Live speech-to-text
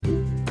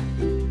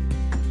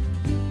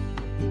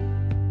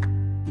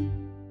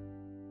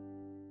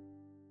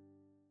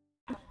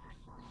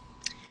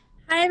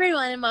Hi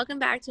everyone, and welcome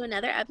back to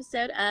another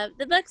episode of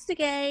the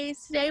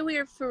BookstaGays. Today we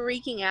are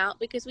freaking out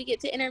because we get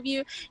to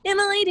interview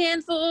Emily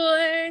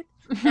Danforth.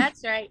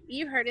 That's right,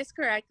 you heard us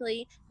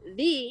correctly.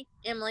 The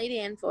Emily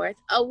Danforth,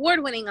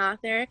 award-winning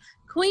author,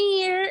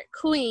 queer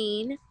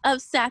queen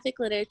of sapphic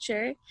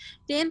literature.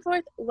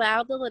 Danforth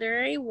wowed the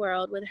literary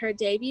world with her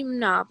debut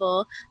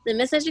novel, The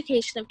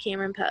Miseducation of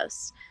Cameron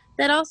Post,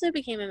 that also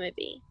became a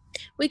movie.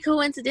 We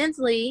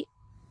coincidentally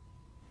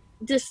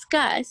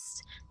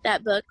discussed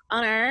that book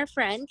on our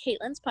friend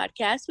Caitlin's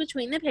podcast,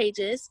 Between the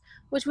Pages,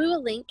 which we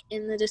will link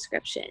in the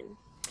description.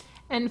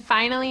 And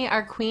finally,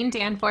 our Queen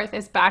Danforth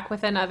is back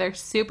with another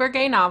super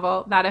gay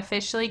novel that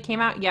officially came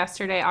out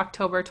yesterday,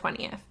 October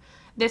 20th.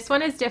 This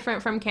one is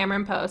different from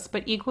Cameron Post,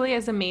 but equally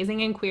as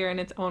amazing and queer in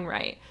its own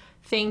right.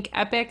 Think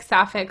epic,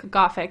 sapphic,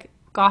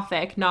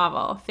 gothic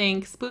novel.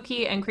 Think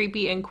spooky and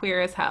creepy and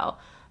queer as hell.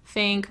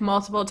 Think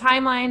multiple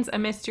timelines, a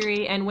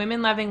mystery, and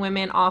women-loving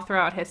women all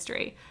throughout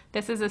history.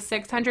 This is a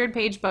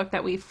 600-page book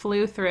that we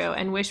flew through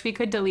and wish we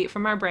could delete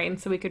from our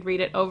brains so we could read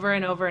it over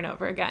and over and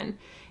over again.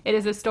 It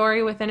is a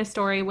story within a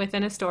story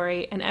within a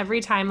story, and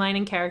every timeline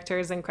and character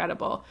is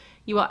incredible.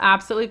 You will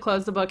absolutely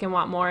close the book and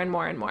want more and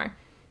more and more.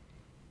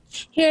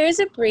 Here is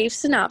a brief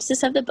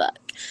synopsis of the book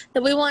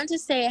that we want to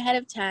say ahead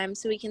of time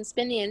so we can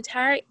spend the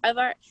entirety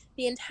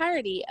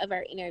of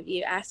our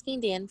interview asking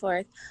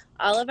Danforth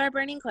all of our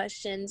burning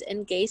questions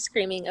and gay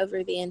screaming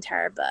over the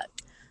entire book.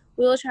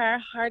 We will try our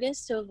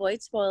hardest to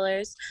avoid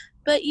spoilers,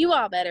 but you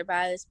all better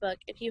buy this book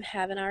if you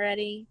haven't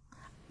already.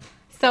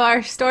 So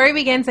our story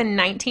begins in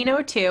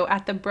 1902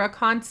 at the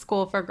Brookhant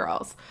School for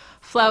Girls.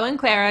 Flo and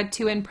Clara,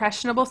 two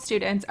impressionable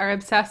students, are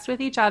obsessed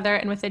with each other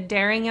and with a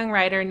daring young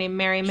writer named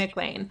Mary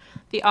McLean,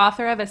 the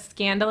author of a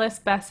scandalous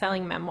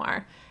best-selling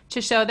memoir.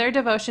 To show their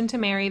devotion to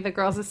Mary, the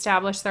girls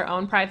establish their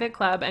own private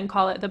club and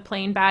call it the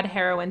Plain Bad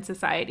Heroines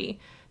Society.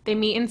 They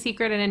meet in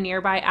secret in a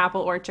nearby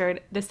apple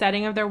orchard, the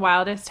setting of their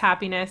wildest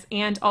happiness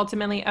and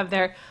ultimately of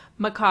their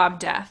macabre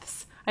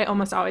deaths. I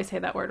almost always say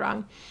that word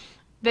wrong.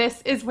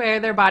 This is where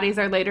their bodies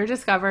are later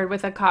discovered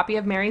with a copy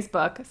of Mary's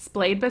book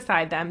splayed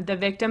beside them, the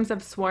victims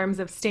of swarms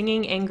of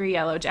stinging, angry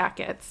yellow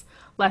jackets.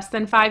 Less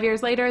than 5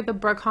 years later, the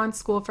Brookhant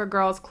School for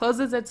Girls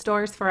closes its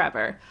doors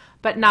forever,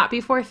 but not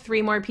before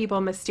 3 more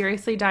people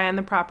mysteriously die on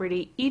the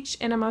property, each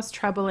in a most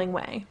troubling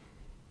way.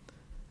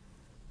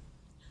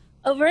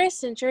 Over a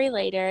century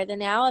later, the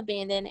now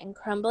abandoned and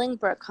crumbling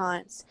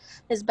Brookhants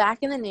is back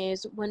in the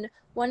news when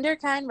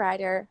wonderkind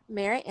writer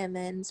Mary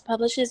Emmons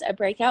publishes a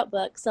breakout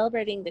book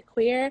celebrating the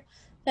queer,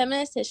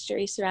 feminist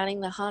history surrounding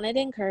the haunted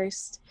and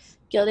cursed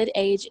Gilded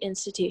Age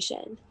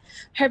institution.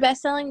 Her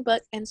best-selling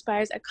book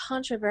inspires a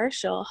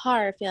controversial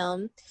horror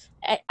film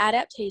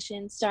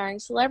adaptation starring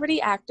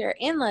celebrity actor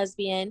and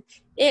lesbian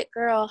it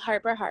girl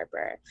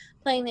Harper,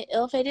 playing the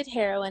ill-fated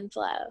heroine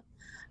Flo.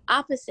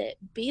 Opposite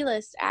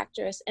B-list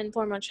actress and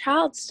former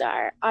child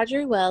star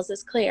Audrey Wells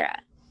as Clara.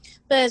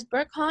 But as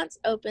Brookhants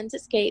opens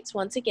its gates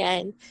once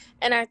again,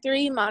 and our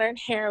 3 modern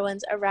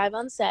heroines arrive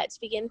on set to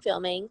begin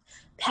filming,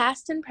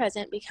 past and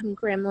present become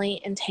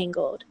grimly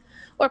entangled,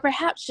 or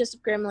perhaps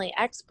just grimly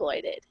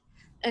exploited.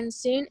 And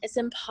soon it's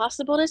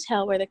impossible to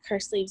tell where the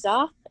curse leaves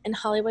off and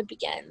Hollywood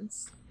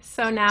begins.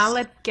 So now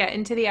let's get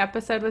into the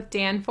episode with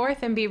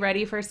Danforth and be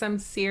ready for some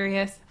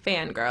serious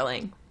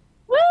fangirling.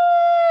 Woo!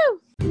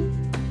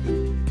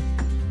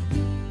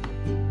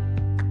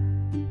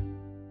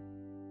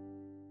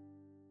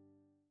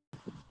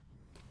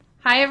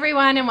 Hi,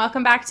 everyone, and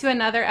welcome back to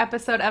another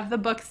episode of the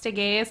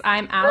BookstaGays.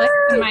 I'm Alex,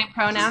 and my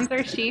pronouns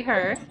are she,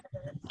 her.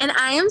 And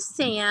I am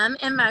Sam,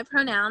 and my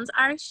pronouns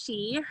are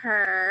she,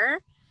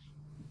 her.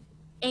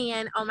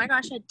 And, oh my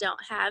gosh, I don't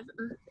have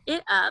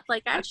it up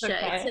like I should,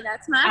 okay. So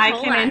that's my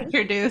whole life. I can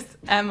introduce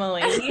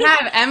Emily. We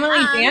have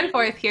Emily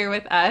Danforth here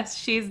with us.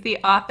 She's the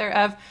author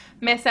of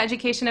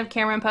Miseducation of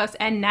Cameron Post,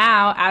 and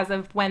now, as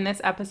of when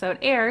this episode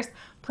airs,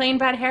 Plain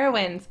Bad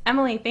Heroines.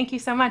 Emily, thank you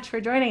so much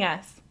for joining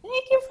us.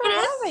 Thank you for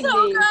having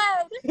me.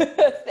 Good.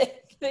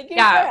 Thank you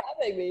for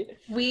having me.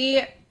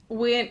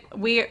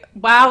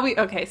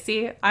 Okay,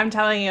 see, I'm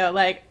telling you,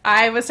 like,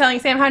 I was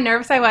telling Sam how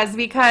nervous I was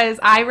because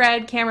I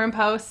read Cameron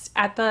Post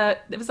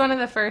it was one of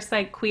the first,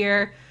 like,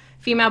 queer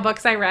female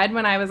books I read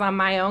when I was on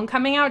my own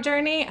coming out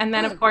journey. And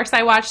then, of course,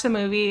 I watched the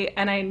movie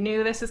and I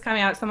knew this was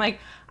coming out. So I'm like,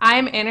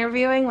 I'm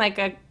interviewing,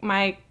 like,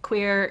 my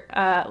queer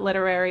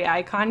literary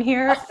icon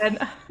here. And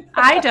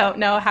I don't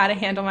know how to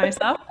handle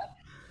myself.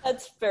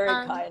 That's very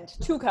kind.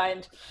 Too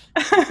kind.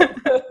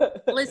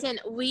 Listen,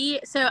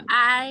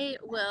 I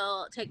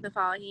will take the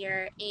fall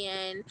here,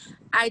 and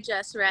I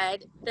just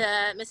read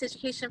the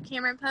Miseducation of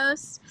Cameron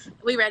Post.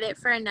 We read it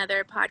for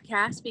another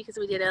podcast because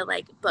we did a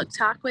book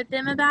talk with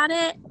them about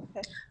it.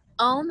 Okay.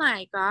 Oh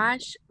my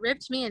gosh,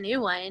 ripped me a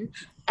new one.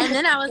 And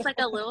then I was a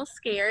little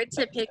scared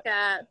to pick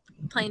up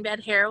Plain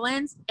Bad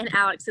Heroines, and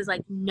Alex is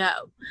like,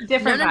 no.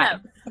 Different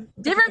vibe. No.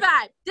 Different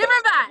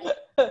vibe.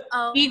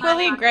 Oh,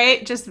 equally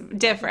great, just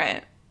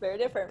different. Very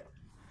different.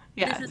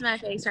 Yeah. This is my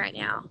face right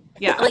now.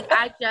 Yeah.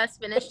 I just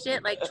finished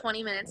it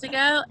 20 minutes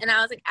ago, and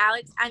I was like,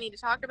 Alex, I need to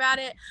talk about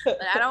it, but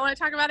I don't want to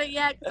talk about it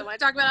yet because I want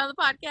to talk about it on the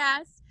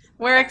podcast.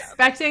 We're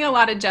expecting a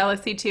lot of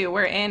jealousy too.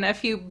 We're in a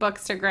few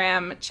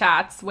Bookstagram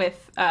chats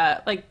with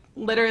like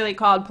literally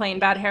called Plain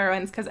Bad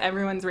Heroines because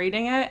everyone's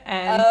reading it,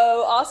 and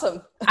Oh,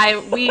 awesome.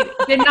 we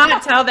did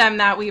not tell them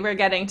that we were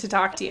getting to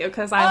talk to you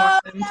because Oh,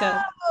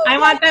 no. I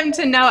want them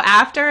to know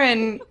after,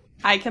 and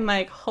I can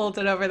like hold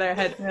it over their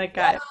head and be like,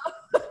 guys,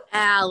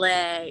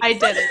 Alex. I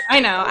did it. I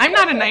know. I'm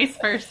not a nice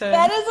person.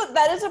 That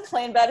is a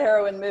Plain Bad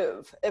Heroine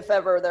move, if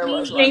ever there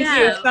was one. Thank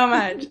you so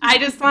much. I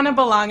just want to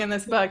belong in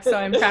this book, so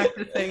I'm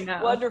practicing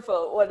now.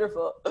 Wonderful,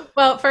 wonderful.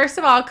 Well, first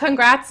of all,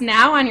 congrats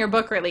now on your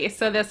book release.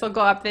 So this will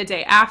go up the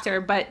day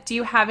after, but do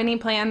you have any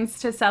plans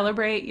to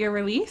celebrate your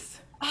release?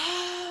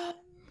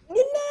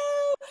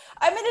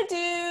 I'm going to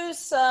do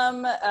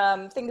some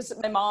things.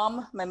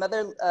 My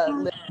mother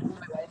lives with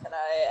my wife and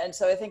I, and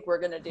so I think we're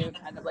going to do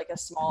kind of like a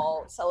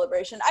small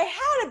celebration. I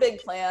had a big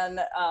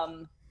plan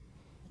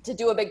to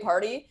do a big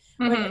party.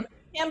 When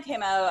Cam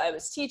came out, I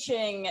was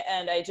teaching,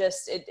 and it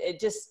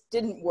just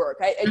didn't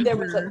work. There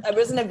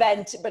was an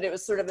event, but it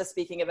was sort of a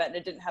speaking event, and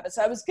it didn't happen.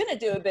 So I was going to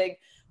do a big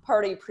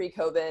party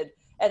pre-COVID.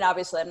 And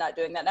obviously I'm not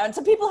doing that now. And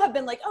some people have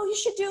been like, oh, you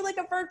should do like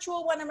a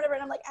virtual one or whatever.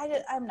 And I'm like,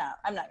 I'm not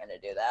going to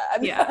do that.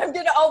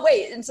 I'll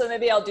wait. And so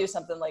maybe I'll do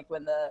something like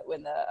when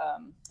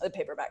the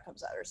paperback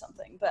comes out or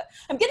something. But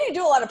I'm getting to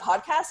do a lot of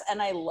podcasts,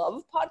 and I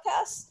love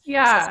podcasts.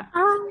 Yeah.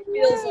 So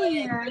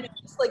it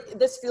feels like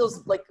this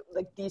feels like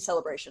the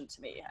celebration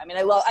to me. I mean,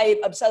 I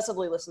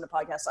obsessively listen to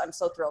podcasts. So I'm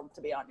so thrilled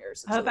to be on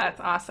yours. Oh,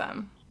 that's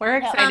awesome. We're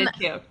excited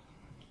too.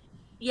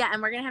 Yeah,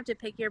 and we're going to have to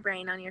pick your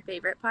brain on your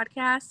favorite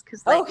podcast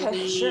because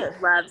we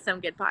love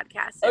some good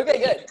podcasts. Okay,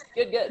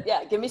 good.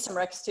 Yeah, give me some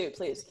recs too,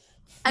 please.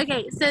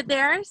 Okay, so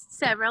there are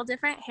several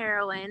different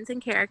heroines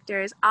and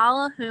characters,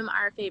 all of whom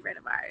are a favorite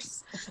of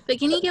ours. But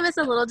can you give us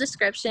a little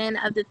description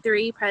of the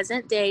 3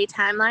 present-day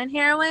timeline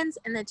heroines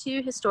and the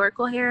 2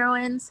 historical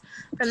heroines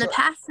from the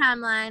past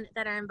timeline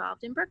that are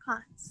involved in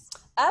BookHaunts?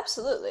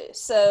 Absolutely.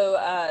 So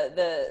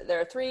there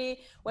are 3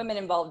 women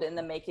involved in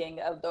the making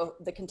of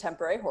the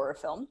contemporary horror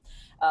film,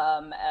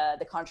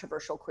 the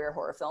controversial queer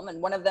horror film,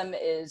 and one of them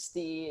is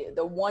the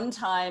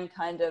one-time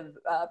kind of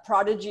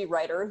prodigy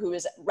writer who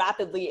is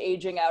rapidly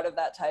aging out of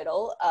that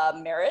title,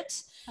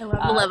 Merritt. I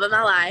love the love of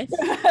my life.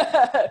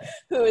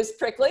 Who is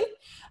prickly.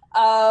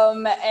 So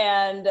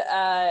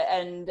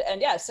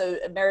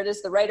Merritt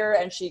is the writer,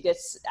 and she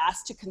gets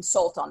asked to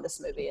consult on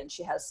this movie, and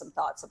she has some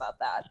thoughts about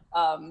that.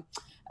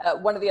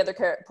 One of the other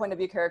point of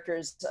view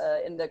characters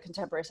in the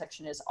contemporary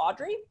section is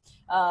Audrey.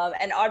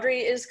 And Audrey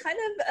is kind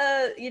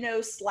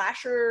of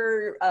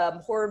slasher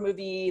horror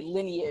movie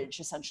lineage,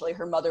 essentially.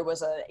 Her mother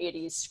was an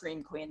 80s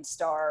scream queen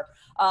star.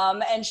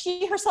 And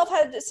she herself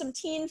had some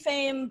teen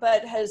fame,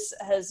 but has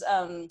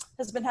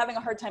been having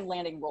a hard time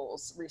landing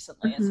roles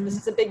recently. And so this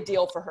is a big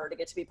deal for her to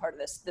get to be part of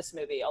this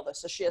movie, although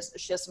she has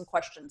some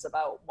questions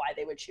about why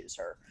they would choose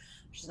her.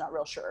 She's not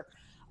real sure.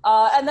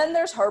 And then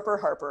there's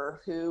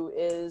Harper, who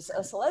is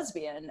a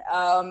lesbian.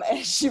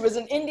 And she was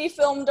an indie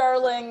film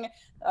darling,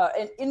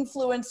 an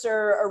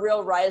influencer, a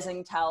real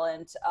rising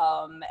talent,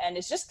 and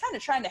is just kind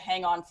of trying to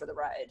hang on for the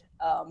ride.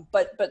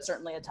 But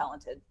certainly a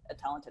talented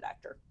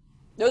actor.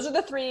 Those are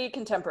the 3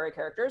 contemporary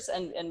characters,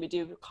 and we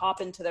do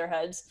hop into their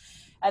heads.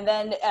 And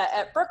then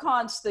at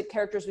BookHaunts, the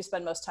characters we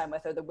spend most time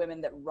with are the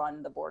women that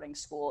run the boarding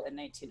school in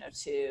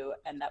 1902,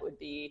 and that would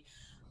be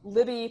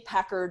Libby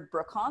Packard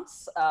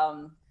BookHaunts,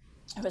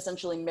 who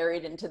essentially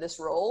married into this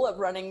role of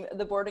running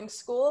the boarding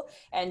school.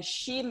 And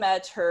she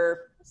met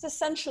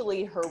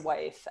essentially her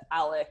wife,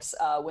 Alex,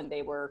 when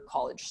they were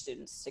college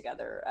students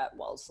together at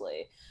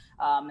Wellesley.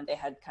 And they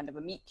had kind of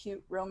a meet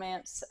cute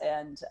romance,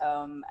 and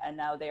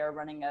now they are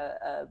running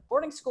a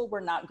boarding school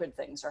where not good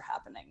things are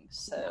happening.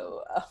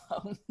 So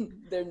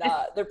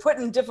they're put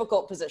in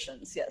difficult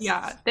positions. Yes.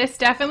 Yeah, this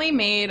definitely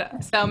made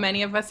so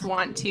many of us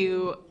want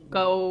to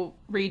go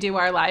redo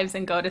our lives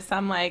and go to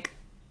some like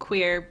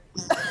queer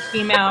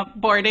female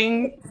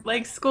boarding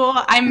school.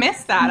 I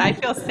miss that. I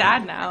feel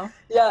sad now.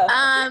 Yeah.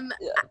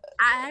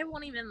 I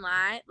won't even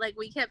lie. Like,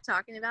 we kept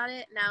talking about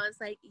it, and I was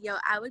like, yo,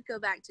 I would go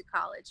back to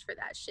college for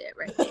that shit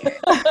right there.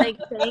 Like,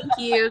 thank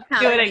you.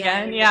 Do it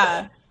again.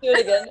 Yeah. Do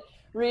it again.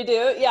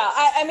 Redo. Yeah.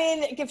 I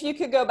mean, if you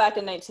could go back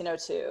in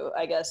 1902,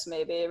 I guess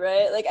maybe,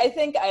 right? Like, I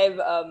think I've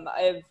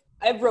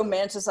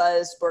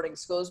romanticized boarding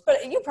schools,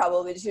 but you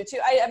probably do too.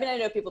 I mean, I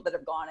know people that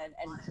have gone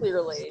and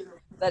clearly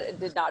that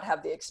did not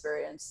have the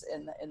experience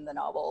in the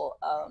novel.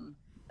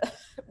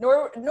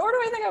 Nor do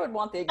I think I would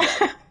want the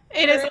exact.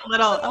 It is a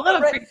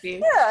little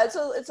creepy. Yeah,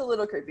 it's a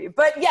little creepy.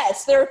 But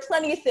yes, there are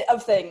plenty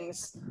of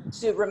things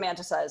to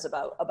romanticize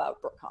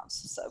about BookHaunts.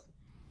 So.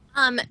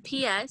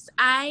 P.S.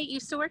 I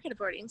used to work at a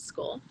boarding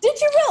school. Did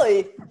you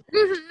really?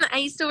 Mm-hmm. I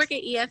used to work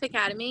at EF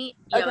Academy.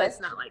 Yo, Okay. It's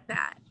not like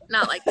that.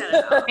 Not like that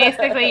at all.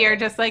 Basically, you're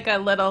just like a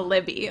little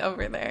Libby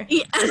over there.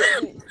 Yeah.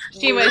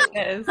 She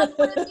wishes.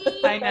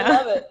 I know. I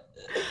love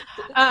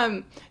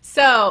it.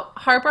 So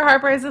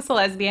Harper is a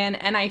lesbian,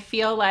 and I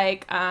feel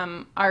like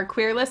our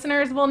queer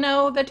listeners will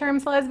know the term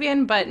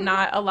lesbian, but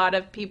not a lot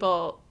of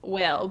people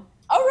will.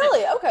 Oh,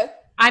 really? Okay.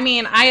 I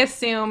mean, I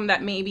assume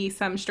that maybe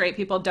some straight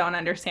people don't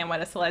understand what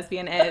a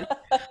lesbian is.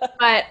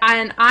 But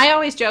and I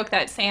always joke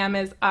that Sam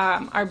is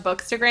our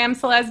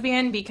bookstagram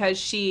lesbian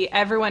because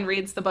everyone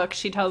reads the book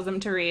she tells them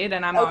to read,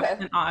 and I'm always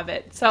Okay. in awe of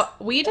it. So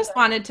we just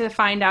wanted to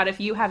find out if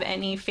you have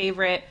any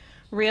favorite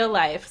real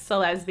life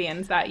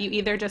lesbians that you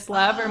either just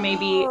love or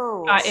maybe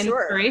Oh, got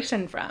sure.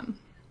 inspiration from.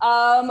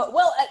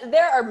 Well,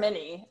 there are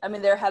many. I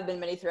mean, there have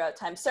been many throughout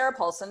time. Sarah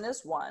Paulson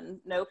is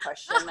one, no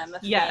question. I'm a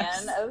fan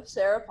Yes. of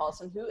Sarah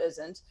Paulson. Who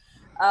isn't?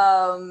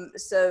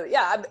 So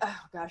yeah. Oh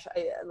gosh,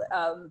 I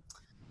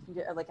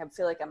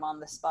feel like I'm on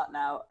the spot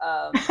now.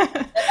 I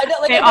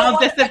don't like. They I don't all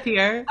want.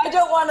 disappear. I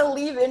don't want to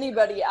leave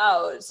anybody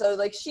out. So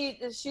like she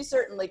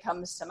certainly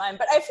comes to mind.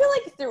 But I feel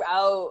like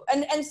throughout,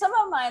 and some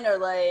of mine are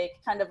like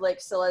kind of like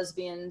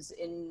lesbians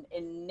in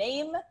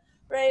name,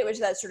 right? Which is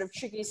that sort of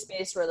tricky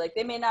space where like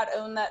they may not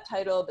own that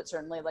title, but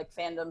certainly like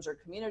fandoms or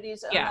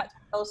communities own Yeah. that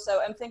title.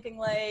 So I'm thinking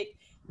like,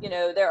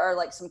 there are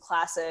like some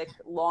classic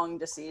long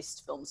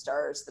deceased film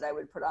stars that I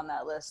would put on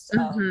that list.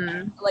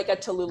 Like a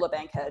Tallulah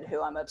Bankhead,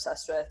 who I'm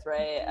obsessed with,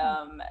 right?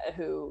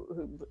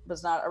 Who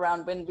was not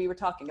around when we were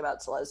talking about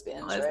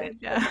lesbians, right?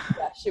 Yeah.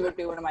 Yeah, she would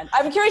be one of mine.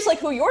 I'm curious, like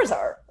who yours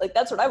are. Like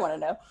that's what I want to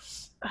know.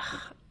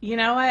 You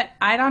know what?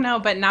 I don't know,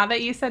 but now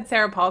that you said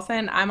Sarah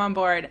Paulson, I'm on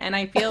board. And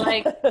I feel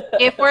like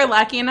if we're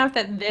lucky enough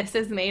that this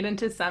is made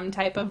into some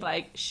type of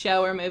like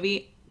show or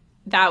movie,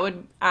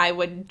 I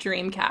would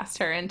dream cast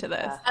her into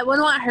this. I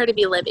wouldn't want her to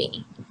be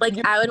Libby. Like,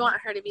 I would want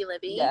her to be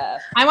Libby. Yeah.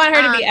 I want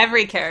her to be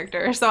every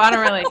character, so I don't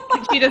really.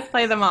 She just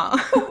play them all.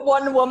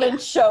 One woman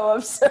show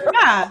of Sarah.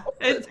 Yeah,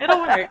 it'll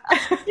work.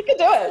 She could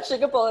do it. She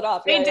could pull it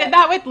off. They did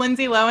that with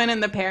Lindsay Lohan in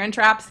The Parent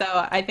Trap,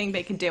 so I think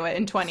they could do it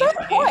in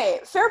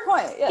 2020. Fair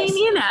point. Yes. I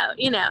mean,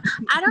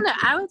 I don't know.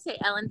 I would say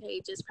Ellen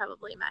Page is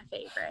probably my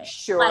favorite.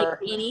 Sure. Like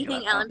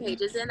anything Ellen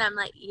Page is in, I'm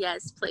like,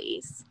 yes,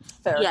 please.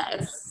 Fair.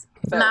 Yes.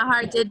 Fair. My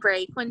heart did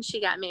break when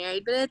she got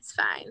married, but it's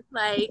fine.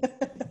 Like,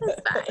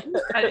 it's fine.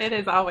 But it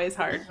is always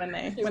hard when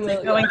they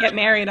go and get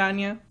married on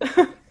you.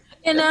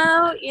 You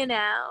know.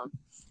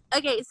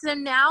 Okay, so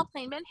now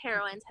Plain Bad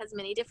Heroines has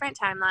many different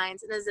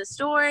timelines and is a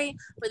story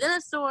within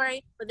a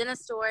story within a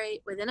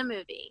story within a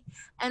movie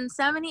and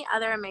so many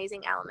other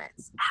amazing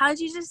elements. How did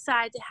you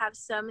decide to have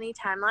so many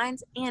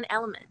timelines and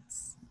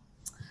elements?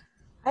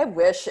 I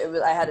wish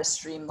I had a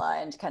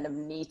streamlined kind of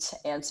neat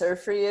answer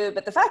for you,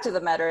 but the fact of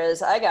the matter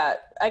is I got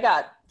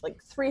like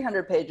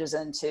 300 pages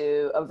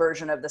into a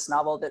version of this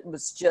novel that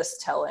was just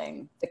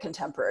telling the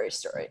contemporary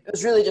story. It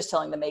was really just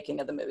telling the making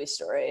of the movie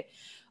story.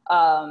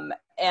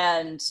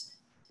 And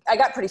I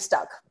got pretty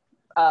stuck.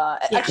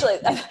 Actually,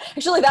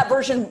 that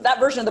version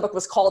of the book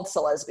was called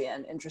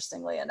Lesbian,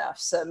 interestingly enough.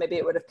 So maybe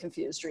it would have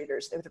confused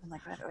readers. They would have been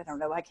like, I don't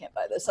know, I can't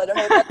buy this. I don't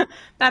know.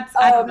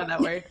 I don't know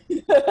that word.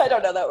 I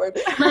don't know that word.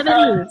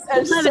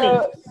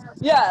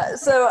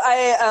 So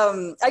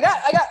I got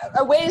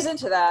a ways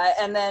into that,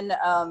 and then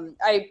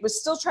I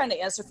was still trying to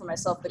answer for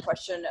myself the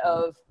question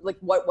of like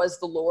what was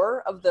the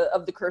lore of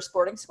the cursed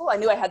boarding school. I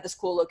knew I had this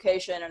cool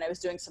location, and I was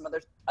doing some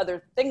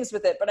other things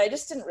with it, but I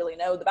just didn't really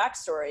know the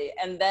backstory.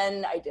 And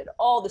then I did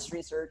all this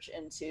research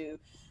into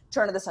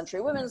turn of the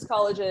century women's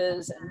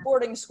colleges and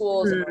boarding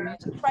schools and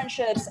romantic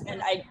friendships,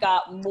 and I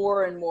got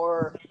more and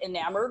more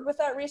enamored with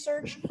that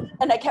research,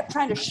 and I kept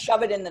trying to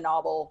shove it in the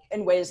novel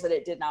in ways that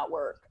it did not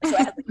work. So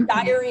I had like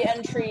diary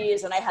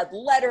entries and I had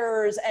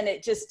letters, and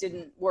it just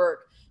didn't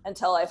work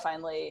until I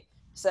finally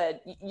said,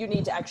 you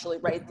need to actually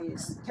write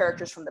these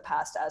characters from the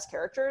past as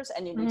characters,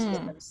 and you need to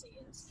give them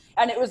scenes.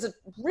 And it was a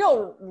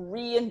real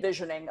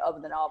re-envisioning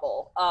of the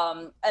novel.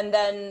 And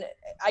then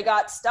I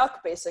got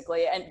stuck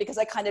basically, and because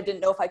I kind of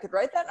didn't know if I could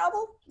write that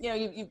novel.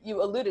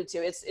 You alluded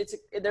to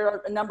there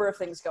are a number of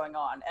things going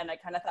on, and I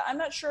kind of thought, I'm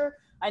not sure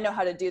I know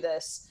how to do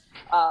this,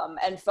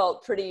 and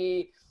felt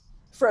pretty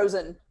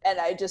frozen. And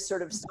I just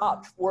sort of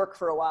stopped work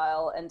for a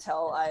while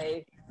until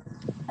I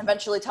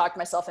eventually talked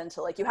myself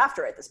into like, you have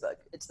to write this book.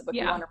 It's the book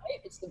you want to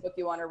write. It's the book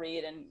you want to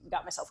read, and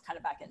got myself kind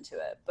of back into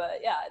it.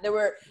 But yeah,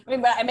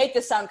 I make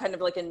this sound kind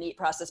of like a neat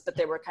process, but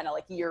there were kind of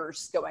like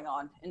years going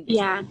on in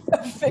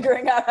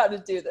figuring out how to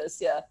do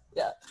this. Yeah.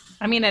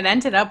 I mean, it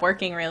ended up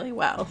working really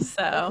well.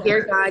 So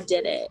Dear God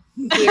did it.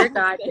 Dear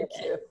God did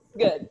it.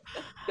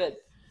 Good.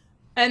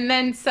 And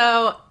then,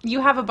 so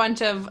you have a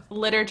bunch of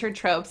literature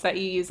tropes that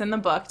you use in the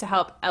book to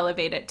help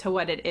elevate it to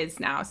what it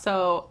is now.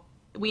 So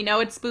we know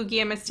it's spooky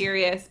and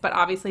mysterious, but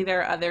obviously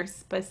there are other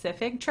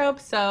specific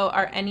tropes. So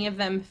are any of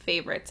them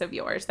favorites of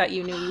yours that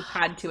you knew you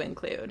had to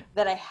include?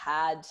 That I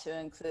had to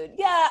include.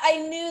 Yeah,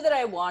 I knew that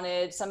I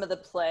wanted some of the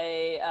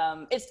play.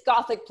 It's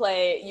Gothic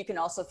play. You can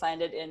also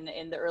find it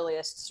in the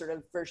earliest sort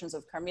of versions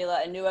of Carmilla.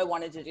 I knew I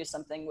wanted to do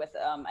something with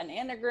an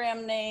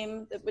anagram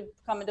name that would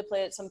come into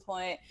play at some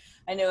point.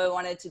 I knew I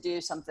wanted to do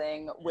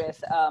something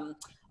with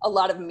a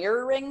lot of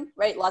mirroring,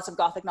 right? Lots of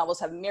Gothic novels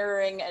have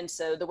mirroring. And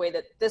so the way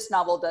that this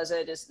novel does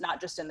it is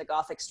not just in the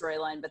Gothic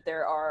storyline, but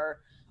there are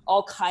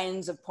all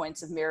kinds of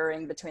points of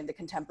mirroring between the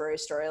contemporary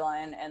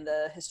storyline and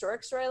the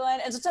historic storyline.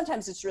 And so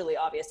sometimes it's really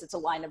obvious. It's a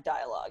line of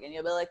dialogue, and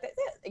you'll be like, that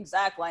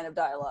exact line of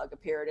dialogue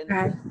appeared in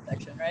the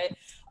section, right?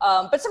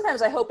 But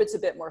sometimes I hope it's a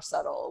bit more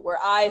subtle, where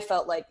I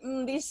felt like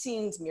these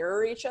scenes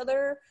mirror each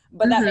other,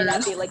 but that may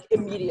not be like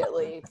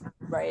immediately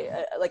right,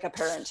 like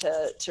apparent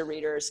to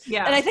readers.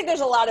 Yeah. And I think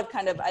there's a lot of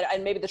kind of,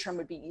 and maybe the term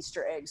would be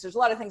Easter eggs. There's a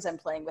lot of things I'm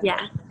playing with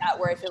that,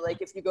 where I feel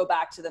like if you go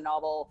back to the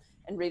novel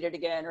and read it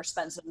again or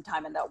spend some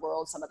time in that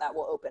world, some of that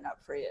will open up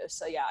for you.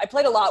 So yeah, I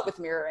played a lot with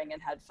mirroring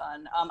and had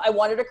fun. I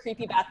wanted a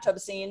creepy bathtub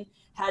scene,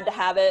 had to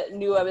have it,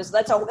 knew I was,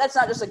 that's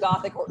not just a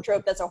gothic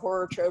trope, that's a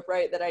horror trope,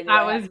 right? That I knew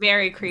that was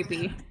very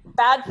creepy.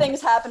 Bad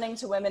things happening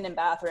to women in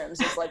bathrooms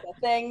is like a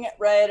thing,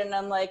 right? And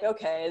I'm like,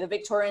 okay, the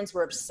Victorians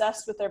were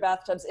obsessed with their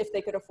bathtubs. If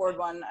they could afford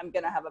one, I'm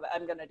gonna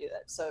do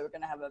that. So we're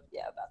gonna have a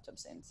bathtub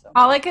scene. So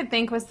all I could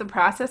think was the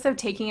process of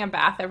taking a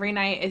bath every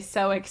night is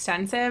so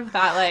extensive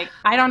that like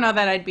I don't know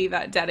that I'd be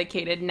that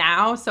dedicated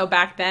now. So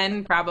back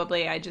then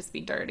probably I'd just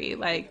be dirty.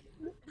 Like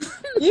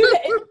at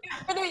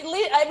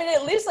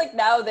least like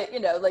now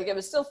that, like it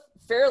was still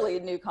fairly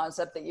new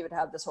concept that you would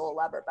have this whole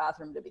elaborate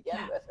bathroom to begin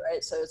with,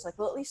 right? So it's like,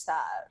 well, at least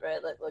that,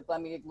 right? Like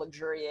let me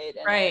luxuriate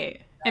in right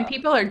it. And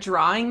people are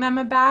drawing them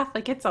a bath,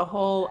 like it's a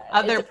whole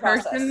other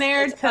person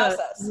there to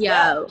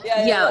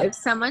if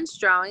someone's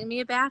drawing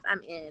me a bath,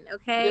 I'm in.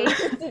 Okay.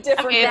 It's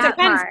different. Okay, it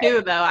depends too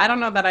though. I don't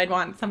know that I'd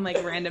want some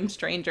like random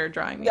stranger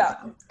drawing me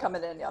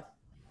coming in.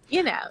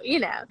 You know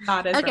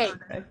not as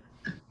romantic.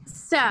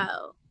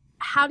 So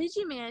how did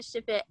you manage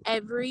to fit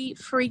every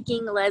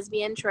freaking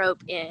lesbian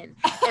trope in?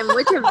 And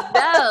which of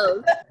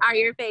those are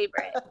your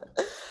favorite?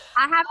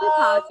 I have to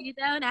pause you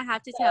though, and I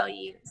have to tell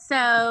you.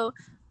 So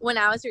when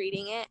I was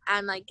reading it,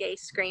 I'm like gay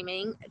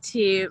screaming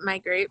to my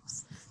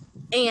groups,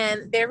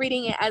 and they're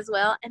reading it as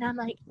well. And I'm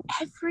like,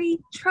 every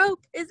trope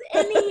is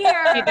in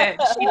here. She did.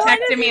 She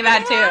texted me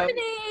that too.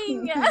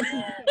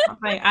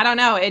 I don't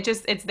know.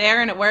 It's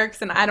there and it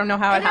works, and I don't know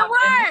how it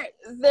happened.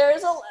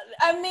 There's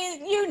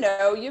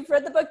you've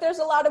read the book. There's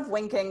a lot of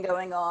winking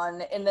going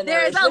on in the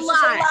narrative. There's a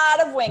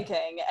lot of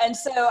winking, and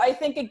so I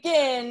think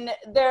again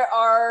there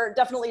are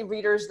definitely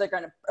readers that are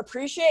going to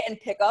appreciate and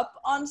pick up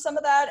on some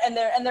of that, and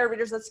there are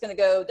readers that's going to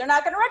go, they're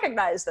not going to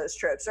recognize those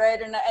tropes,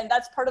 right? And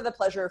that's part of the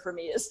pleasure for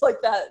me is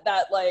like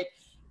that like.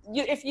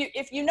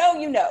 If you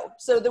know,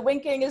 so the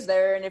winking is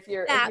there, and if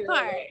you're part.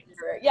 I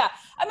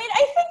mean,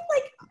 I think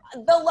like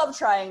the love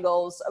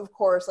triangles, of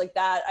course, like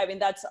that. I mean,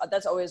 that's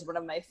always one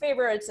of my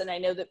favorites, and I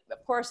know that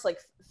of course, like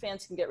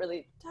fans can get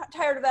really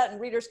tired of that, and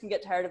readers can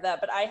get tired of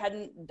that. But I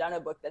hadn't done a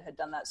book that had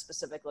done that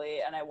specifically,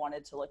 and I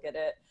wanted to look at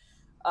it.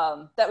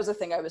 That was a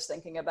thing I was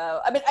thinking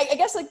about. I mean, I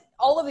guess like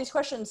all of these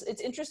questions,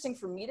 it's interesting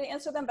for me to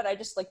answer them, but I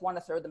just like want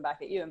to throw them back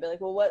at you and be like,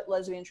 well, what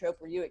lesbian trope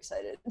were you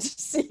excited to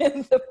see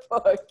in the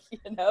book?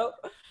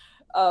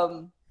 I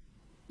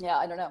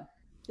don't know.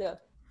 Yeah.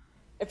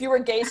 If you were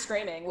gay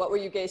screaming, what were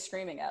you gay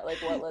screaming at? Like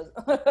what was?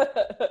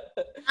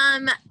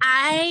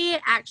 I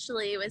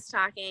actually was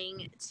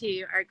talking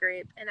to our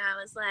group, and I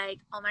was like,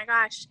 oh my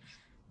gosh,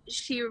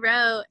 she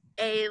wrote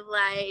a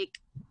like.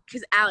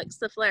 Because Alex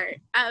the Flirt.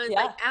 I was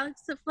like,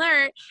 Alex the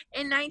Flirt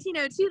in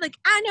 1902, like,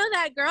 I know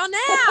that girl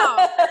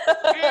now.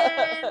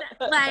 And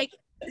like,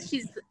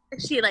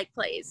 she like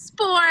plays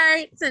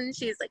sports, and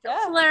she's like a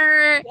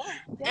flirt.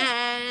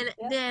 And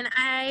then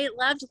I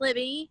loved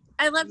Libby.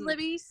 I loved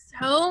Libby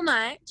so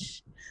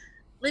much.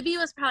 Libby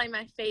was probably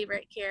my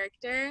favorite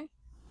character.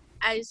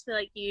 I just feel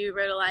like you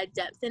wrote a lot of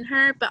depth in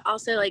her, but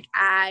also like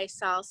I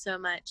saw so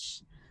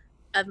much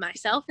of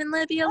myself in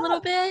Libby a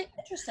little bit.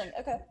 Interesting.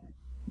 Okay.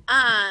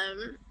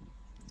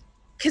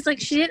 Because like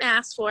she didn't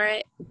ask for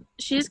it,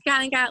 she just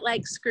kind of got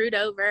like screwed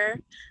over,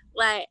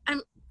 like a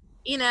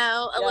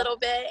little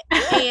bit,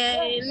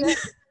 and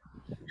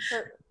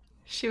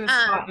she was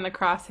caught in the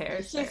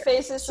crosshairs. She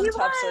faces some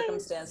tough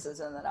circumstances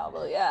in the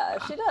novel. Yeah,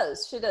 she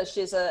does.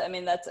 She's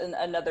that's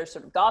another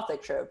sort of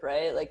gothic trope,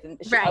 right? Like a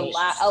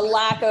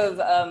lack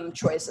of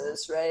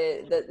choices,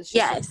 right? That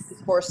she's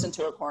forced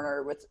into a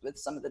corner with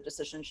some of the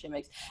decisions she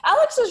makes.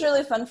 Alex was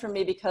really fun for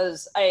me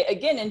because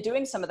in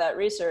doing some of that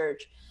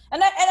research.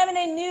 And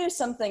I knew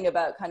something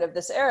about kind of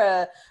this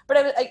era, but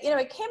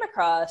I came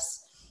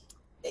across,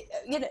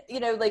 like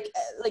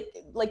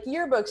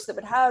yearbooks that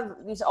would have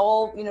these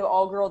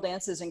all girl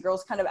dances and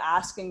girls kind of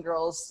asking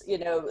girls,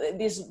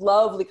 these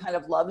lovely kind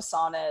of love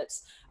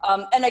sonnets,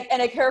 and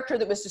a character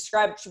that was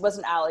described. She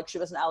wasn't Alex, she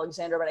wasn't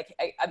Alexandra, but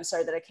I'm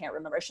sorry that I can't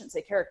remember. I shouldn't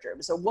say character. It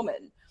was a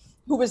woman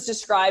who was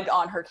described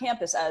on her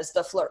campus as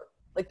the Flirt.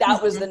 Like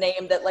that was the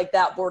name that like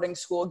that boarding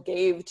school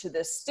gave to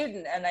this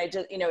student. And I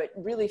just, it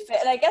really fit.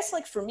 And I guess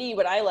like for me,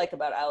 what I like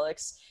about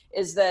Alex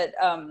is that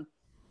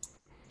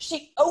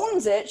she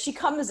owns it. She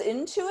comes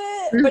into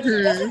it, but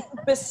she doesn't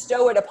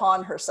bestow it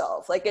upon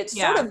herself. Like it's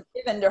sort of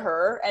given to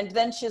her. And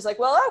then she's like,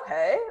 well,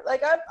 okay,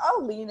 like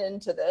I'll lean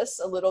into this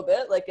a little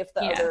bit. Like if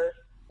that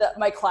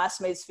my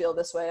classmates feel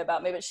this way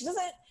about me, but she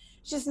doesn't,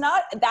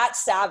 not that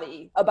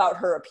savvy about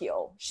her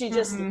appeal. She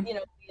just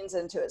leans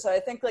into it. So I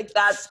think like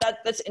that's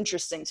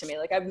interesting to me.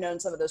 Like I've known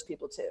some of those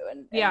people too,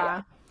 and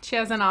yeah, she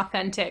has an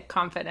authentic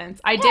confidence.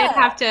 I did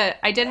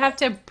have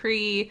to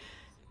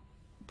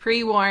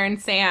pre-warn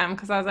Sam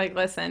because I was like,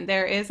 listen,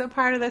 there is a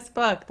part of this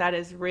book that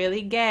is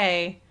really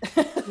gay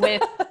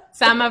with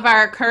some of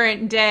our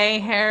current day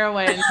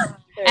heroines.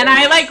 And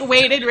I like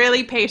waited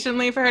really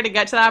patiently for her to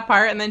get to that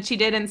part, and then she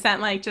did and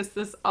sent like just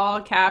this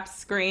all caps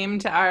scream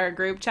to our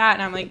group chat,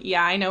 and I'm like,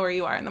 yeah, I know where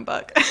you are in the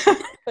book.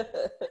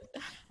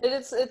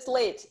 It's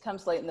late. It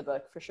comes late in the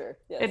book for sure.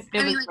 Yes.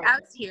 I mean, like I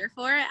was here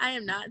for it. I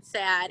am not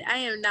sad. I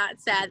am not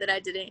sad that I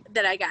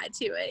got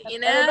to it. You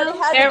know, everybody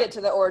had to get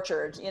to the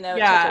orchard. You know,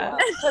 yeah.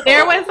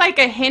 There was like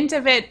a hint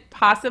of it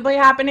possibly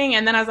happening,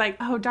 and then I was like,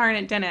 oh darn,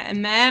 it didn't.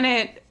 And then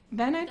it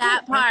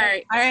that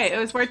part. All right, it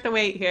was worth the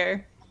wait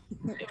here.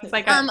 It was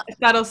like a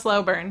subtle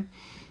slow burn.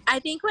 I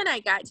think when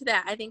I got to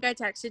that, I think I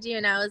texted you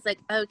and I was like,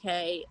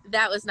 okay,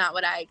 that was not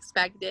what I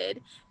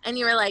expected. And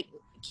you were like,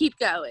 keep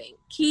going.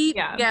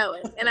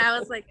 And I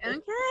was like,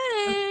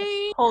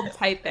 okay. Hold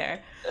tight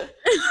there.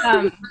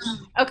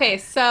 Okay,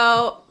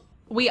 so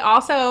we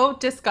also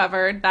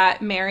discovered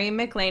that Mary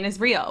McLean is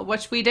real,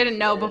 which we didn't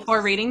know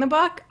before reading the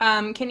book.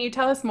 Can you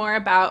tell us more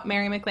about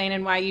Mary McLean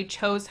and why you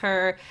chose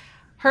her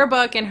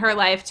book and her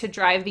life to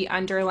drive the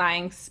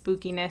underlying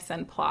spookiness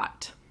and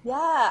plot?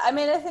 Yeah, I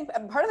mean, I think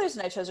part of the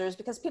reason I chose her is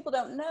because people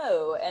don't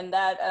know, and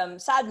that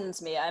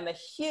saddens me. I'm a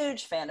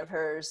huge fan of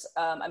hers.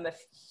 I'm a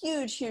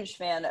huge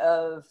fan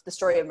of The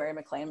Story of Mary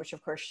McLean, which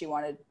of course she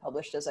wanted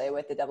published as a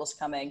With the Devil's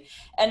Coming.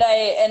 And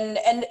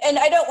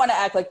I don't want to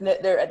act like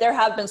there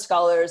have been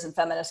scholars and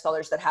feminist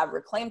scholars that have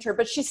reclaimed her,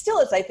 but she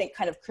still is, I think,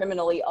 kind of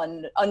criminally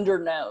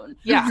underknown.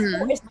 Yeah,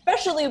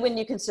 especially when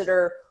you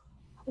consider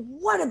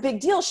what a big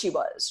deal she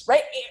was,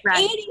 right?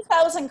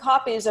 80,000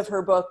 copies of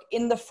her book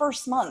in the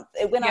first month.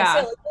 It went on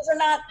sale. Like,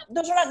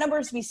 those are not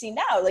numbers we see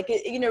now. Like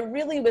it,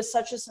 really was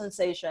such a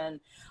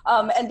sensation.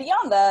 And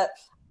beyond that,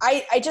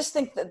 I just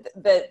think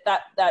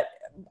that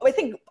I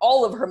think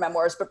all of her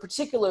memoirs, but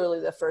particularly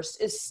the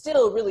first, is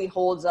still really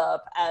holds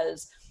up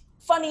as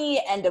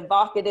funny and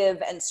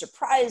evocative and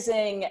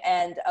surprising.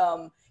 And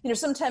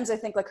sometimes I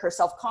think like her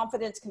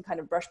self-confidence can kind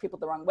of brush people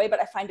the wrong way, but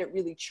I find it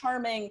really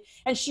charming.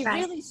 And she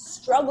really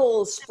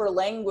struggles for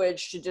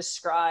language to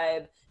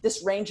describe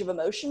this range of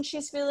emotion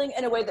she's feeling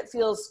in a way that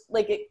feels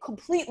like it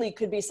completely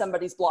could be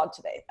somebody's blog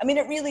today. I mean,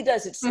 it really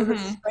does. It's sort of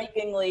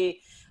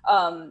strikingly,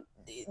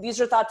 these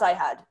are thoughts I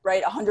had,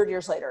 right, 100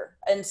 years later.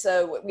 And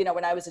so,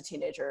 when I was a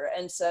teenager,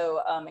 and so,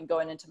 and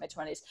going into my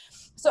 20s.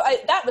 So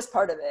that was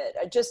part of it.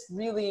 I just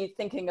really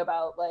thinking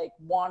about like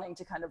wanting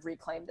to kind of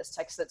reclaim this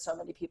text that so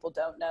many people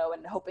don't know,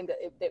 and hoping that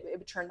it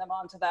would turn them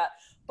on to that.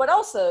 But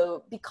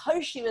also,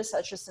 because she was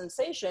such a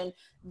sensation,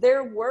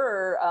 there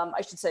were,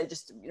 I should say,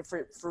 just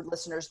for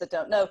listeners that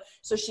don't know,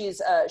 so she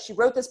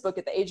wrote this book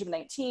at the age of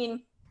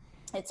 19.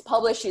 It's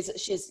published.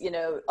 She's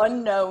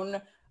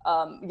unknown,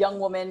 young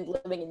woman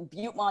living in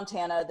Butte,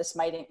 Montana, this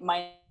mining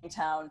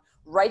town,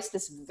 writes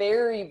this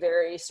very,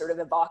 very sort of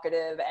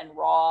evocative and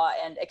raw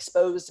and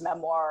exposed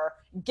memoir,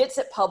 gets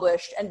it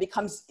published, and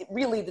becomes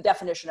really the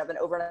definition of an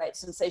overnight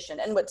sensation.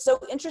 And what's so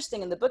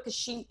interesting in the book is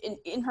she,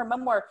 in her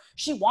memoir,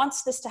 she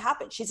wants this to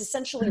happen. She's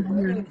essentially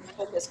writing the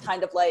book as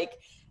kind of like,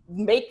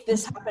 make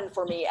this happen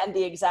for me, and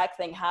the exact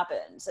thing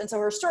happens. And so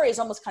her story is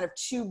almost kind of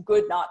too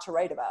good not to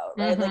write about,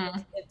 right? Like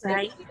it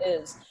really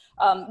is.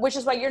 Which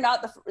is why you're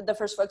not the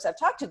first folks I've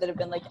talked to that have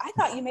been like, I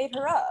thought you made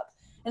her up.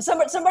 And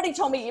somebody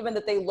told me even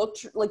that they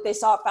looked like they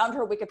found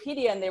her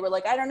Wikipedia, and they were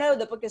like, I don't know,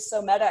 the book is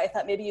so meta. I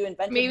thought maybe you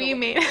invented. Maybe you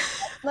made.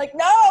 Like,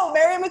 no,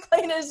 Mary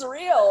McLean is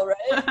real,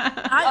 right?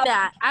 Not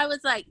that. I was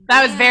like,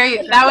 that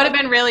would have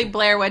been really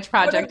Blair Witch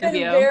Project of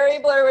you. Very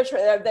Blair Witch.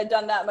 They've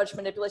done that much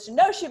manipulation.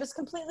 No, she was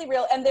completely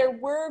real, and there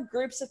were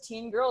groups of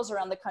teen girls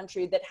around the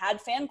country that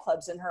had fan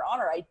clubs in her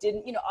honor. I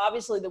didn't,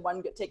 obviously the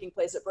one taking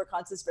place at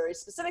Brookhaus is very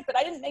specific, but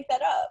I didn't make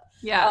that up.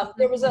 Yeah.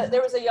 There was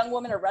a young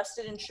woman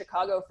arrested in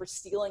Chicago for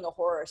stealing a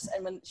horse,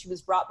 and when she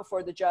was brought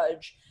before the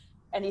judge,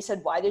 and he said,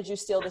 why did you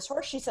steal this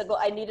horse? She said, well,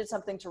 I needed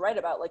something to write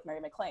about, like Mary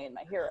McLean,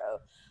 my hero.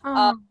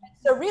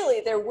 So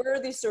really, there were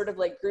these sort of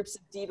like groups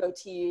of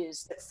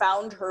devotees that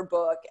found her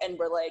book and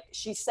were like,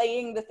 she's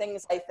saying the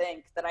things I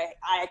think that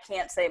I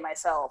can't say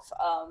myself.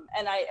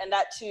 And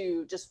that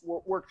too just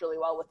worked really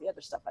well with the other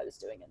stuff I was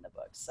doing in the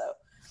book. So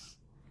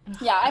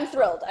yeah, I'm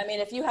thrilled. I mean,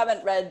 if you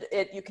haven't read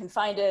it, you can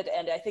find it.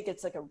 And I think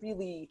it's a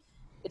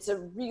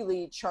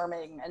really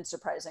charming and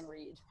surprising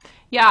read.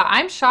 Yeah,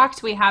 I'm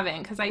shocked we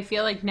haven't, because I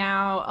feel like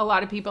now a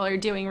lot of people are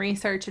doing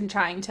research and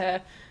trying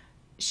to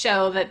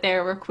show that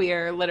there were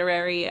queer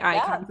literary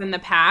icons in the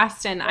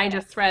past. And I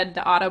just read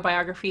the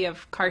autobiography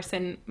of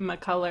Carson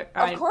McCullers.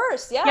 Of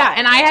course, yeah. Yeah,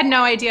 and I had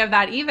no idea of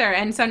that either.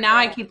 And so now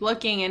I keep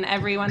looking, and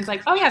everyone's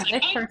like, oh yeah,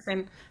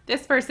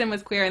 this person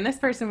was queer, and this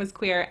person was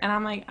queer. And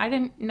I'm like, I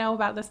didn't know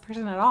about this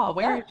person at all.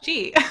 Where is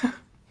she?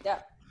 Yeah.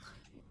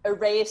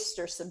 Erased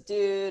or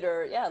subdued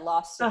or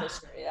lost to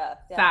history. Yeah.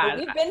 Sad. But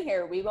we've been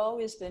here. We've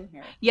always been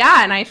here.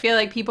 Yeah, and I feel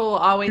like people will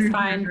always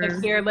find the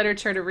queer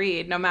literature to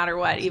read no matter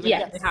what, even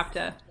if they have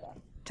to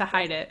to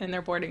hide it in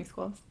their boarding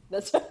schools.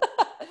 That's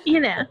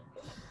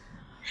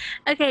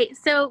Okay,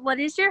 so what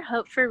is your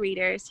hope for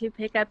readers who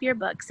pick up your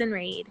books and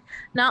read,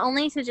 not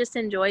only to just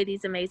enjoy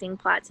these amazing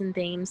plots and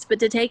themes, but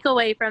to take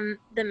away from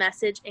the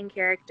message and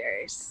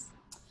characters?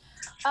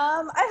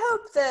 I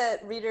hope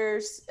that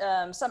readers,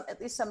 at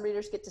least some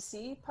readers, get to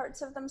see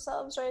parts of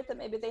themselves, right, that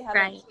maybe they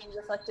haven't seen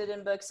reflected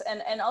in books.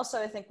 And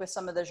also I think with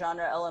some of the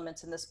genre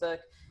elements in this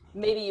book,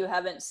 maybe you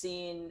haven't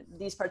seen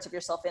these parts of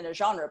yourself in a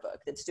genre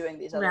book that's doing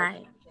these other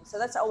things. So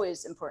that's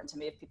always important to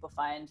me, if people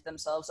find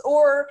themselves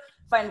or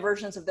find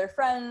versions of their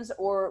friends,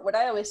 or what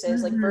I always say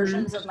is like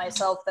versions of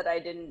myself that I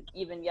didn't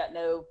even yet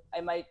know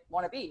I might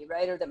want to be,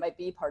 right? Or that might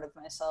be part of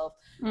myself.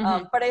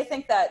 But I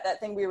think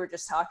that thing we were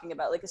just talking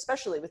about, like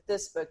especially with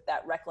this book,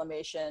 that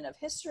reclamation of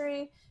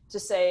history, to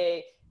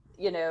say,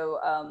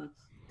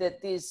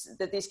 that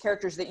these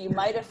characters that you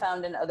might have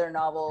found in other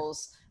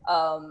novels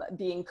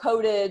being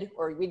coded,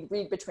 or we'd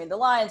read between the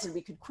lines and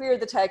we could queer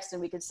the text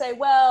and we could say,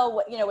 well,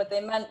 what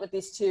they meant with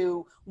these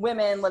two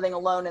women living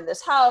alone in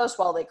this house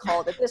while they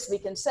called it this, we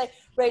can say,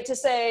 right,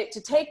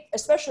 to take,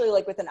 especially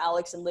like with an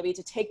Alex and Libby,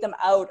 to take them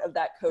out of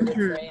that coded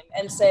frame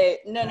and say,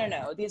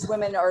 no, these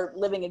women are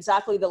living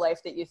exactly the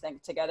life that you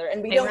think together.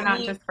 And they were not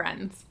just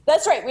friends.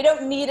 That's right. We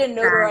don't need a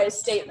notarized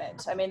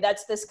statement. I mean,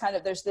 that's this kind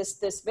of, there's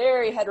this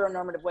very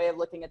heteronormative way of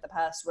looking at the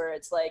past where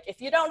it's like,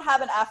 if you don't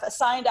have a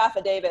signed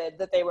affidavit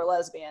that they were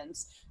lesbians,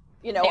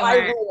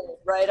 I rule,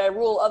 right? I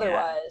rule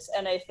otherwise. Yeah.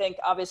 And I think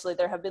obviously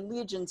there have been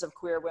legions of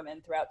queer women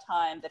throughout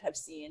time that have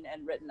seen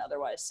and written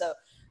otherwise. So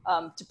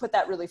to put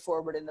that really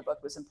forward in the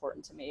book was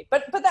important to me.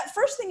 But that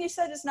first thing you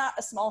said is not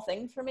a small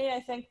thing for me. I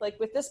think like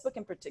with this book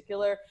in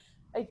particular,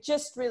 I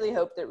just really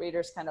hope that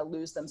readers kind of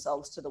lose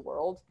themselves to the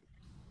world.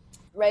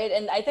 Right.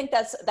 And I think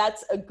that's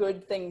a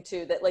good thing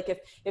too, that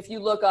like if you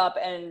look up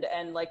and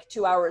like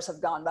 2 hours have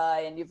gone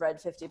by and you've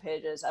read 50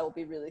 pages, I will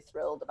be really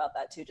thrilled about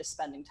that too, just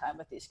spending time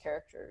with these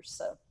characters.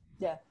 So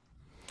yeah.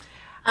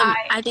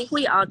 I think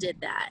we all did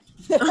that.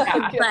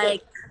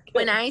 Like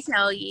when I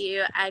tell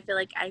you, I feel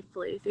like I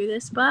flew through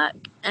this book,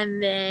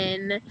 and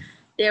then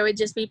there would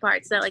just be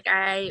parts that like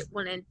I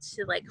wanted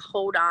to like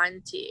hold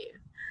on to.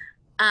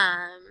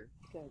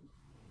 Good.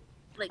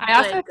 Like I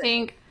also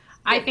think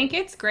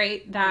it's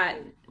great that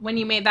when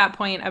you made that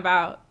point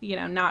about,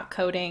 not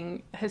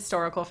coding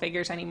historical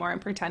figures anymore and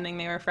pretending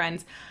they were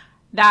friends,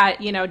 that,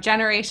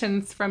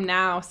 generations from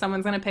now,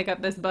 someone's going to pick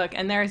up this book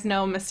and there's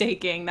no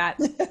mistaking that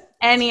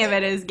any of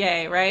it is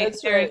gay, right?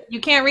 That's right. You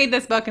can't read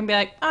this book and be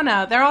like, oh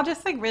no, they're all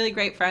just like really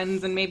great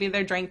friends and maybe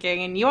they're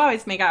drinking and you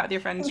always make out with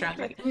your friends drunk.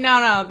 Like,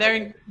 no,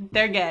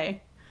 they're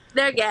gay.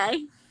 They're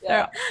gay. Yeah.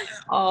 They're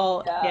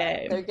all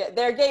gay.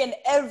 They're gay in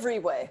every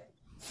way.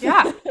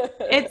 Yeah,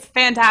 it's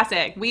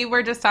fantastic. We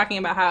were just talking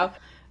about how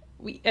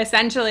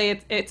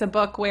essentially it's a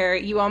book where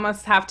you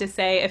almost have to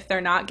say if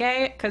they're not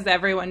gay, because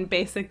everyone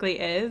basically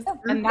is.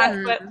 And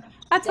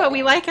that's what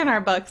we like in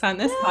our books on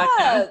this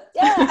podcast.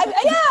 Yeah,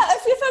 a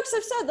few folks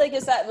have said, like,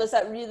 was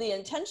that really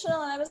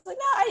intentional? And I was like,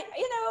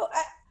 no,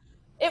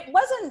 it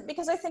wasn't,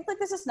 because I think like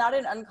this is not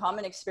an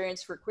uncommon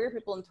experience for queer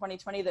people in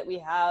 2020 that we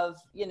have,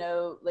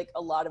 like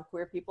a lot of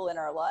queer people in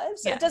our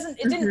lives. Yeah. It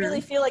didn't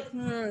really feel like,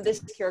 this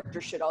character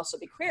should also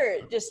be queer.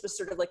 It just was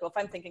sort of like, well, if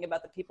I'm thinking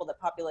about the people that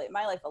populate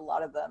my life,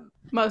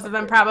 most of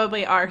them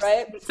probably are,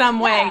 right?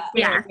 Some way.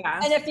 Yeah.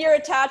 And if you're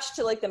attached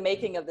to like the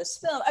making of this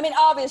film, I mean,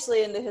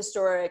 obviously in the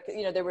historic,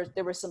 there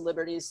were some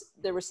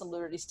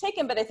liberties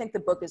taken, but I think the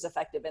book is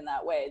effective in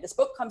that way. This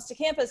book comes to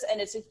campus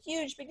and it's a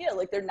huge big deal.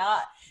 Like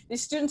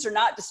these students are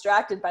not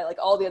distracted by like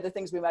all the other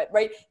things we might,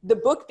 right? The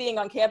book being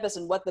on campus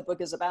and what the book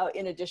is about,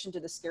 in addition to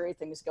the scary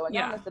things going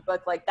on with the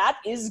book, like that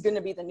is going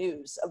to be the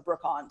news of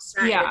Brookhaus.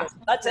 Right? Yeah.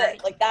 That's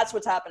it. Like that's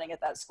what's happening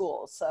at that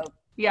school. So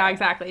yeah,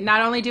 exactly.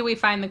 Not only do we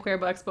find the queer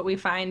books, but we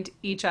find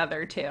each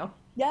other too.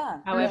 Yeah.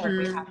 However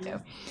we have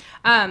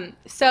to.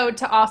 So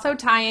to also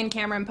tie in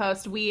Cameron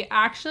Post, we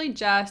actually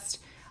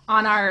just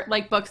on our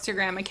like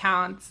Bookstagram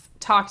accounts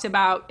talked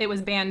about, it was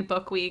banned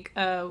book week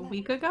a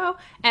week ago,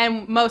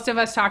 and most of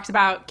us talked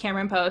about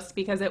Cameron Post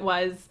because it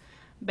was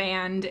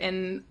banned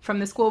from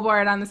the school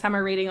board on the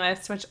summer reading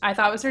list, which I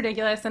thought was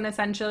ridiculous. And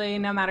essentially,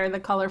 no matter the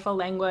colorful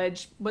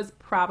language, was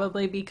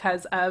probably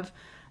because of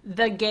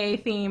the gay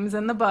themes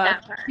in the book.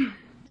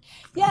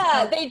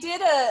 Yeah, they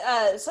did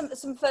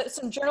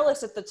some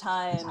journalists at the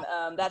time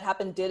that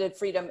happened did a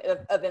freedom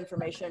of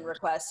information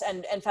request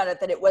and found out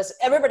that it was,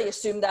 everybody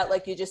assumed that,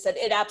 like you just said,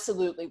 it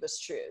absolutely was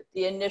true.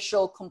 The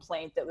initial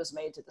complaint that was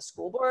made to the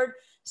school board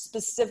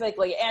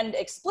specifically and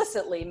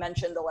explicitly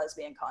mentioned the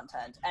lesbian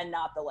content and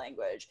not the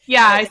language.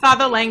 Yeah, I saw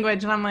the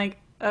language and I'm like,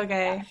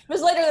 okay. Yeah. It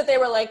was later that they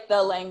were like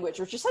the language,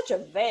 which is such a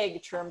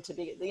vague term to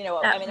be,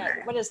 I mean,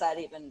 what does that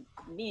even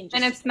mean?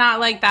 And it's not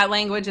like that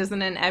language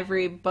isn't in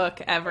every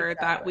book ever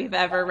that we've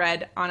ever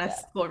read on a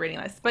school reading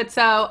list. But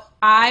so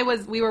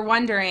we were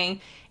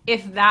wondering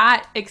if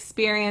that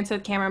experience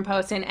with Cameron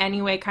Post in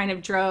any way kind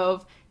of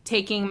drove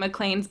taking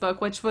McLean's book,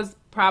 which was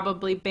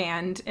probably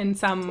banned in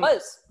some way.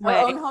 Her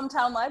own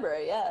hometown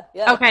library, yeah.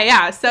 Okay,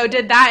 yeah. So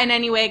did that in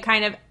any way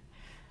kind of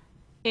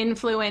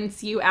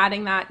influence you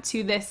adding that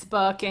to this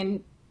book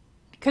and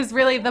because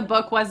really the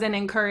book wasn't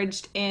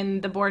encouraged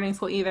in the boarding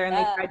school either, and they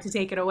Yeah. tried to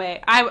take it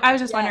away. I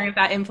was just Yeah. wondering if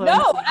that influenced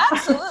No, you.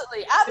 absolutely,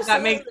 If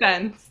that makes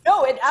absolutely. sense.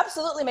 No, it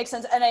absolutely makes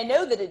sense, and I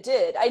know that it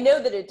did. I know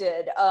that it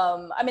did.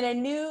 I mean, I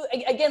knew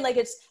again, like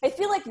I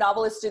feel like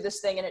novelists do this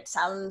thing, and it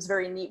sounds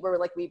very neat, where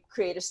like we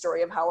create a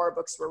story of how our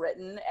books were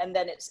written, and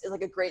then it's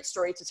like a great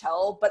story to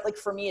tell. But like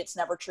for me, it's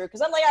never true,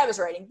 because I'm like, I was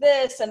writing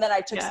this, and then I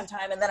took some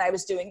time, and then I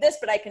was doing this,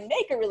 but I can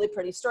make a really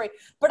pretty story.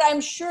 But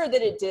I'm sure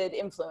that it did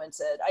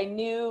influence it. I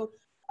knew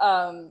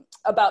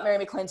about Mary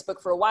McLean's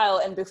book for a while,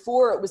 and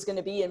before it was going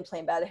to be in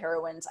Plain Bad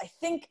Heroines, I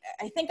think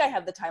I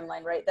have the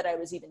timeline right, that I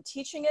was even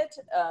teaching it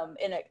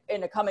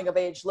in a coming of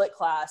age lit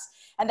class,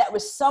 and that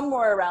was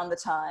somewhere around the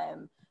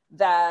time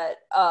that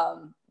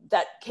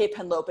that Cape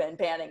Henlopen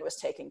banning was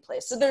taking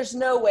place. So there's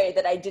no way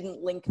that I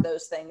didn't link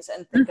those things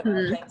and think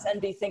about things and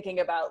be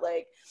thinking about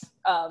like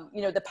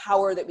the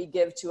power that we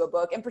give to a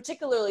book, and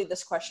particularly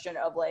this question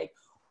of like,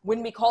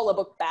 when we call a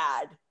book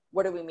bad,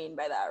 what do we mean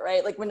by that,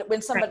 right? Like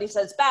when somebody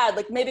says bad,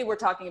 like maybe we're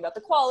talking about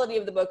the quality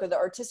of the book or the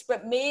artist,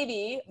 but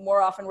maybe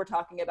more often we're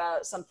talking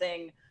about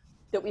something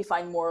that we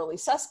find morally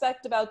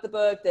suspect about the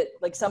book, that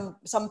like some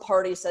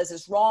party says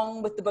is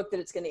wrong with the book,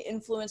 that it's going to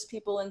influence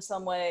people in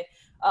some way.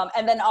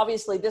 And then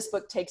obviously this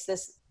book takes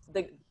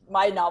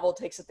my novel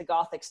takes it the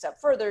Gothic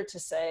step further to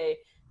say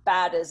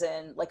bad as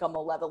in like a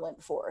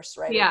malevolent force,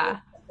 right? Yeah.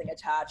 Something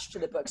attached to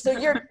the book. So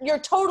you're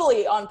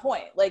totally on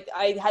point. Like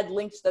I had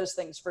linked those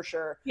things for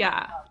sure.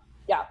 Yeah.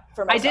 Yeah,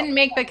 for I myself. didn't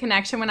make the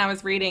connection when I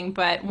was reading,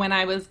 but when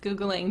I was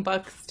Googling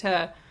books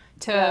to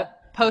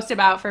post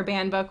about for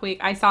Banned Book Week,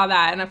 I saw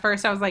that. And at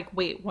first I was like,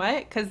 wait,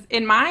 what? Because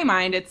in my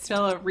mind, it's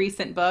still a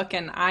recent book,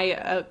 and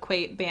I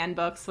equate banned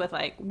books with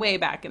like way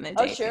back in the day.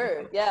 Oh,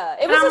 sure. Yeah.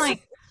 It And was I'm a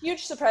like,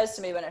 huge surprise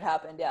to me when it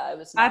happened. Yeah, it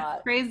was that's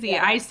not. crazy.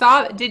 Yeah. I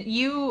saw, did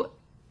you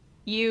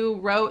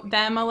wrote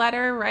them a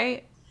letter,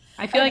 right?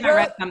 I feel like I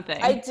read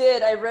something. I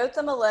did. I wrote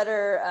them a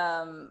letter.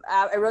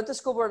 I wrote the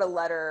school board a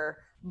letter,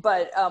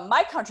 but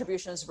my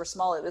contributions were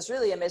small. It was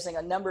really amazing.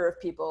 A number of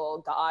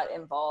people got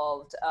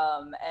involved,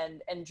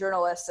 and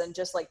journalists and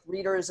just like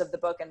readers of the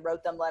book, and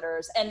wrote them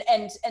letters,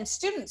 and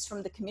students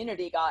from the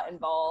community got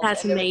involved.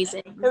 That's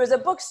amazing. There was a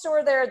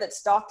bookstore there that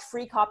stocked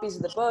free copies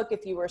of the book.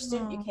 If you were a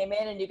student, you came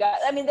in and you got.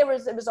 I mean, it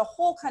was a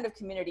whole kind of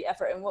community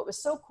effort. And what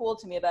was so cool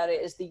to me about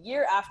it is the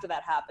year after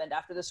that happened,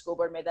 after the school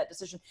board made that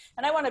decision.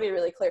 And I want to be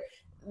really clear: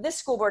 this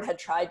school board had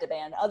tried to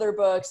ban other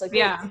books. Like,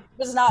 it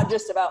was not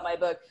just about my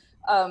book.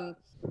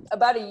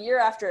 About a year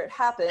after it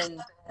happened,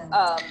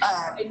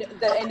 I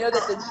know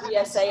that the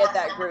GSA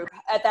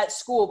at that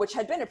school, which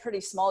had been a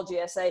pretty small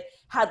GSA,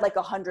 had like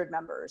 100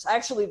 members. I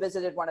actually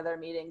visited one of their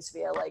meetings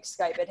via like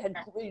Skype. It had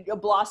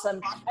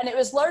blossomed, and it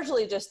was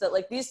largely just that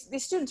like these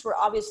students were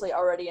obviously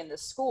already in the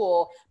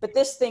school, but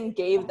this thing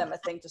gave them a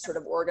thing to sort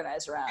of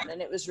organize around,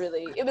 and it was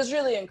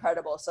really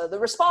incredible. So the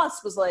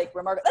response was like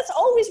remarkable. That's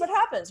always what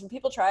happens when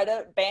people try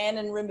to ban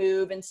and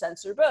remove and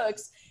censor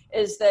books,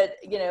 is that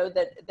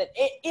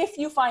if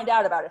you find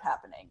out about it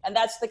happening, and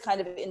that's the kind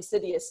of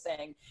insidious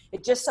thing.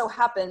 It just so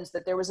happens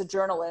that there was a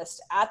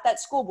journalist at that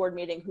school board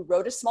meeting who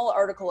wrote a small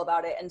article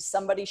about it, and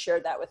somebody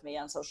shared that with me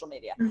on social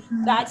media.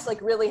 That's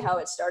like really how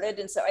it started.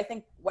 And so I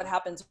think what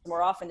happens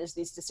more often is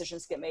these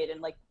decisions get made,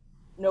 and like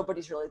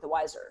nobody's really the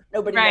wiser.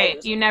 Nobody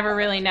knows. You never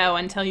really know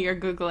until you're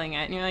Googling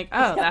it and you're like,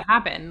 oh, that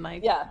happened.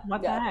 Like,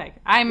 what the heck?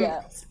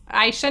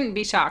 I shouldn't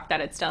be shocked that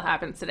it still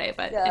happens today,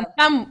 but in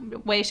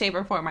some way, shape,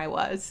 or form I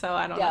was. So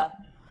I don't know.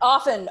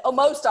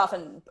 Most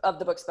often of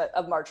the books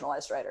of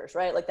marginalized writers,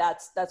 right? Like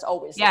that's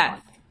always the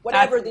content.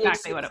 Whatever the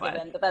excuse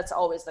given, but that's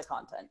always the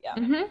content.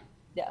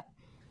 Yeah.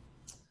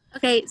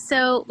 Okay,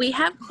 so we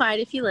have quite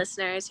a few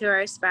listeners who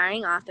are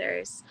aspiring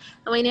authors,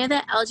 and we know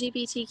that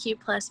LGBTQ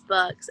plus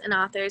books and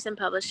authors in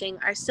publishing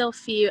are still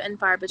few and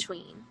far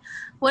between.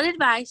 What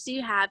advice do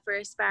you have for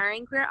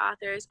aspiring queer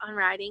authors on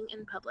writing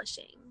and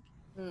publishing?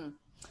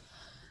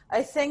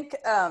 I think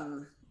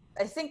I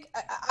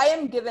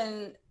am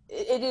given.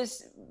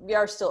 We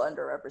are still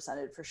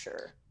underrepresented for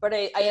sure, but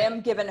I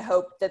am given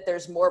hope that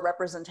there's more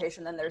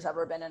representation than there's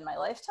ever been in my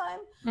lifetime.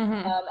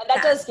 And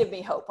that does give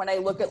me hope when I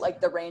look at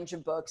like the range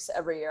of books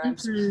every year. I'm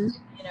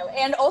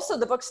and also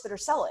the books that are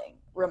selling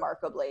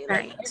remarkably.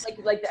 Like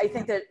I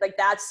think that like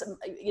that's,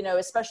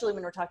 especially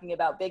when we're talking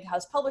about big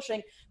house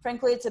publishing,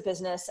 frankly, it's a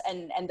business,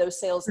 and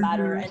those sales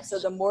matter. And so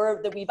the more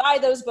that we buy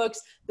those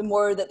books, the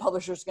more that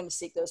publishers are going to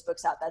seek those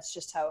books out. That's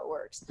just how it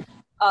works.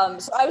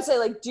 So I would say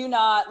like, do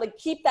not like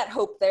keep that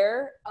hope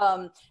there.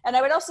 And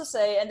I would also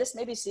say, and this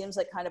maybe seems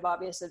like kind of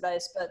obvious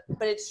advice,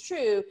 but it's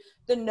true.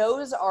 The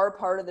no's are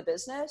part of the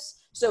business.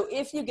 So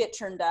if you get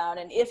turned down,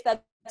 and if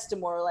that's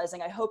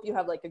demoralizing, I hope you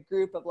have like a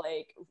group of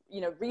like,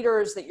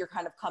 readers that you're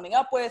kind of coming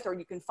up with, or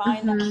you can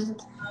find them,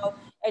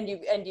 and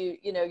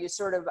you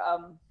sort of,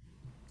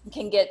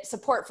 can get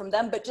support from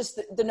them, but just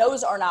the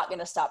no's are not going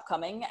to stop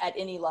coming at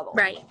any level.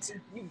 Right.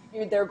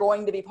 They're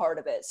going to be part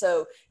of it.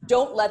 So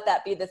don't let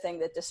that be the thing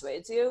that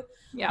dissuades you.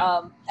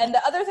 Yeah. And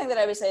the other thing that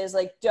I would say is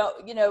like,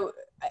 don't,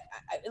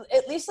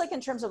 at least like in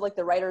terms of like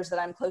the writers that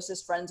I'm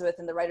closest friends with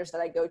and the writers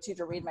that I go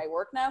to read my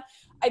work now,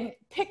 I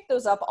picked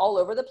those up all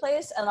over the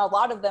place, and a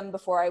lot of them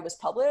before I was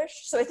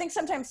published. So I think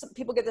sometimes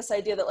people get this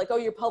idea that like, oh,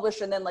 you're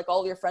published and then like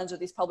all your friends are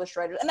these published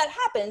writers, and that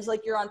happens,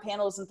 like you're on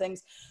panels and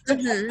things, but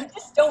I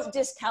just don't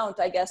discount,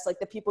 I guess, like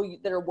the people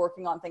that are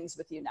working on things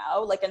with you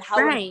now, like, and how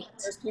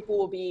those people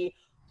will be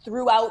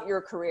throughout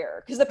your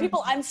career, because the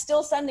people I'm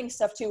still sending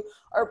stuff to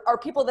are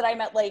people that I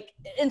met, like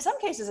in some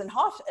cases in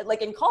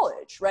like in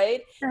college,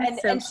 right? And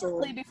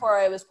certainly before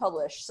I was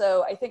published.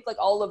 So I think like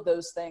all of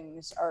those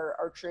things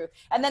are true.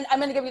 And then I'm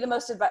going to give you the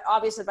most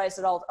obvious advice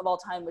of all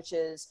time, which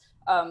is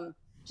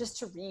just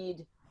to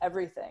read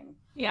everything.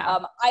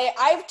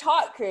 I've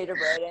taught creative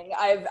writing.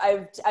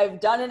 I've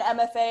done an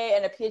MFA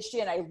and a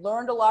PhD, and I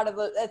learned a lot of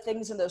the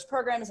things in those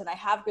programs, and I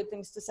have good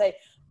things to say,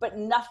 but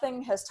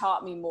nothing has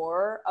taught me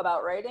more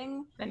about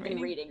writing than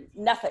reading.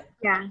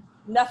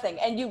 Nothing.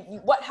 And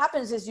what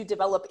happens is you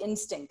develop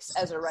instincts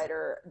as a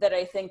writer that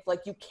I think like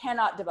you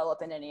cannot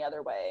develop in any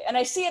other way. And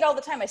I see it all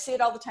the time. I see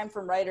it all the time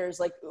from writers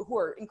like who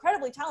are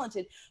incredibly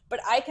talented, but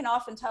I can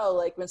often tell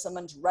like when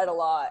someone's read a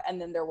lot and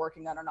then they're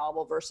working on a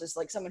novel versus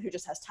like someone who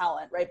just has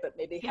talent, right? But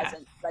maybe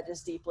hasn't read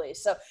as deeply.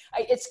 So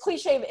it's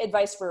cliche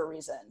advice for a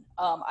reason.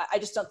 I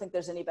just don't think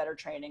there's any better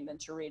training than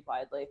to read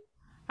widely.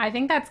 I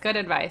think that's good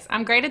advice.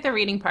 I'm great at the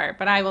reading part,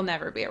 but I will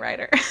never be a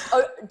writer.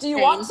 Oh, do you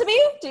want to be?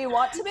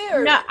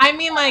 Or? No, I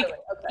mean, like,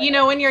 you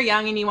know, when you're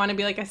young and you want to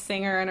be like a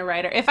singer and a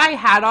writer. If I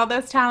had all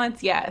those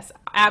talents, yes,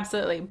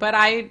 absolutely. But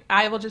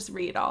I will just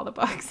read all the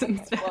books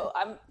and stuff.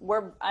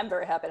 Well, I'm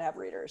very happy to have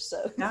readers.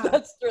 So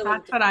that's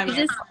what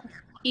I'm.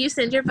 You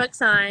send your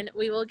books on.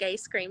 We will gay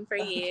scream for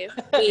you.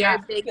 We are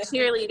big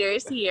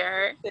cheerleaders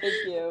here. Thank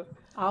you.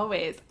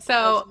 Always.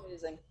 So. That's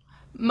amazing.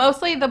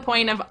 Mostly the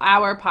point of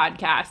our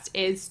podcast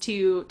is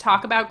to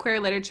talk about queer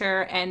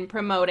literature and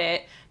promote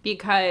it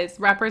because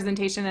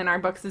representation in our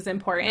books is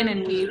important,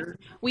 and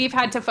we've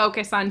had to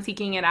focus on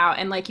seeking it out.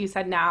 And like you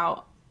said,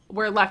 now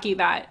we're lucky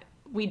that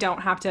we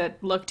don't have to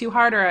look too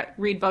hard or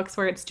read books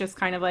where it's just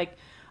kind of like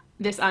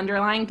this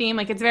underlying theme.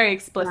 Like it's very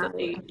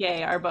explicitly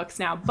gay, our books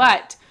now.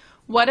 But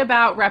what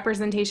about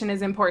representation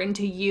is important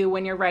to you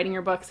when you're writing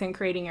your books and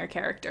creating your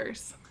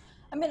characters?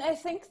 I mean, I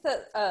think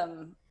that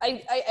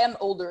I am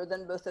older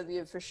than both of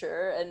you for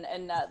sure,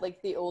 and not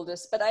like the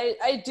oldest, but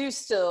I do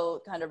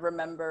still kind of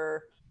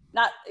remember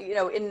not, you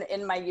know,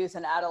 in my youth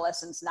and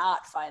adolescence,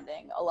 not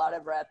finding a lot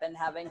of rep and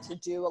having to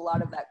do a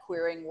lot of that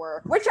queering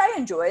work, which I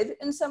enjoyed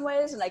in some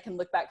ways and I can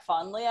look back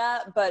fondly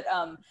at,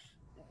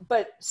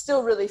 but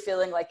still really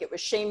feeling like it was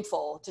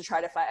shameful to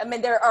try to find. I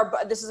mean,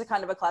 this is a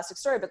kind of a classic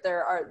story, but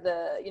there are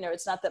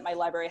it's not that my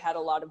library had a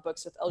lot of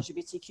books with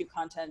LGBTQ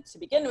content to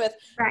begin with.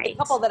 Right. The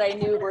couple that I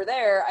knew were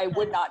there, I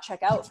would not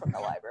check out from the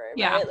library,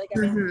 right? Like, I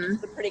mean,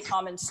 it's a pretty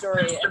common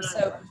story. And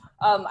so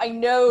I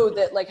know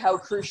that like how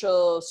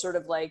crucial sort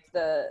of like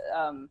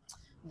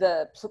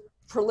the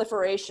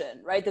proliferation,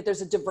 right? That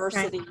there's a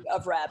diversity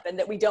of rep, and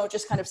that we don't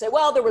just kind of say,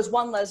 well, there was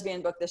one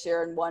lesbian book this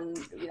year and one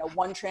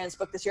trans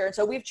book this year, and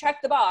so we've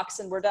checked the box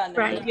and we're done.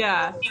 Right. And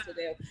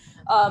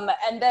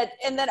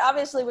that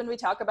obviously when we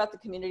talk about the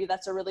community,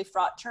 that's a really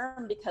fraught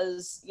term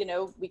because, you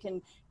know, we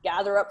can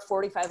gather up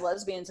 45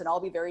 lesbians and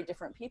all be very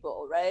different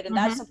people, right? And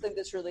that's something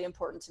that's really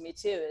important to me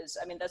too. Is,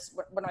 I mean, that's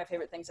one of my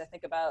favorite things I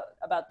think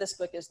about this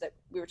book is that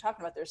we were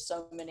talking about there's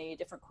so many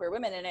different queer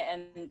women in it,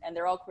 and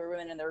they're all queer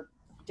women and they're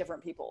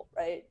different people,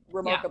 right?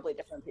 Remarkably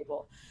different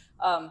people.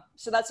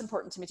 So that's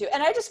important to me too.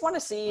 And I just want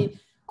to see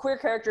queer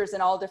characters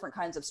in all different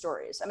kinds of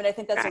stories. I mean, I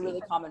think that's a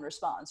really common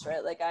response,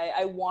 right? Like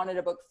I wanted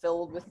a book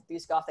filled with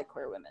these gothic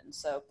queer women.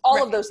 So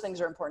all of those things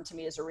are important to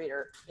me as a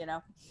reader, you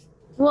know?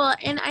 Well,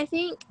 and I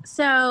think,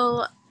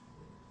 so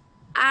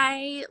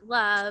I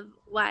love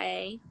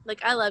YA,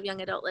 like I love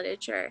young adult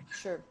literature.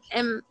 Sure.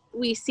 And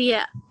we see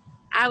it,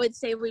 I would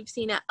say we've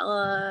seen it,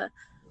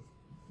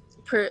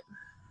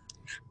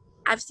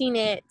 I've seen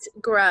it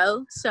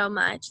grow so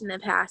much in the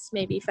past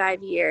maybe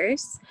 5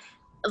 years,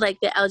 like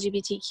the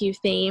LGBTQ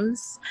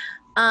themes.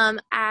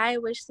 I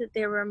wish that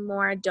there were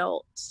more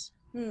adult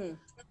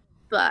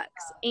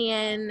books.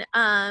 And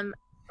I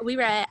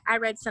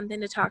read Something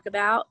to Talk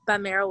About by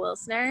Meryl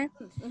Wilsner.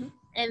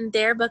 And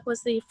their book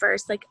was the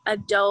first like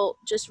adult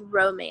just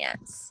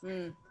romance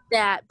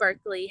that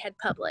Berkeley had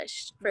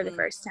published for the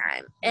first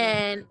time.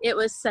 And it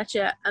was such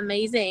an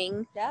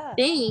amazing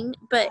thing,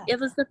 but it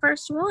was the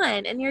first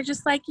one. And you're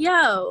just like,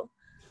 yo,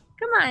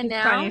 come on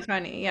now.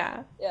 Funny.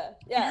 Yeah.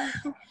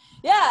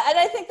 Yeah, and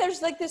I think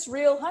there's like this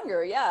real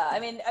hunger. Yeah, I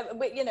mean,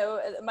 you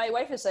know, my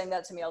wife is saying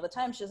that to me all the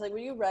time. She's like, will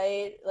you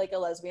write like a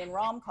lesbian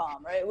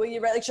rom-com, right? Will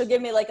you write, like, she'll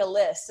give me like a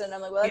list. And I'm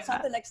like, well, that's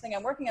not the next thing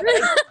I'm working on. But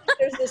I think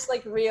there's this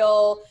like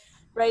real,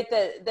 right,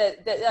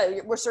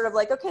 that we're sort of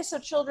like, okay, so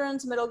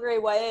children's middle grade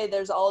YA,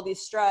 there's all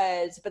these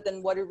strides, but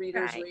then what do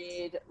readers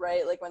read,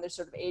 right? Like when they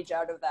sort of age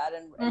out of that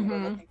and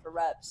we're looking for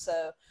reps.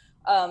 So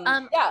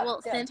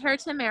send her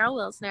to Meryl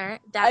Wilsner.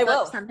 That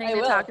book's Something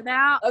to Talk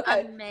About.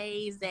 Okay.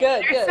 Amazing.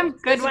 There's some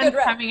good ones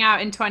coming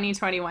out in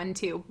 2021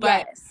 too.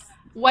 But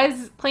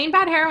was Plain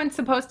Bad Heroines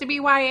supposed to be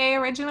YA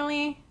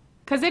originally?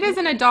 Because it is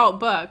an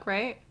adult book,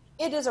 right?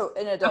 It is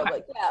an adult Okay.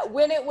 book. Yeah.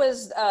 When it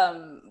was, I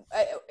mean,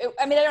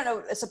 I don't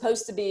know, it's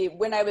supposed to be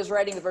when I was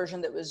writing the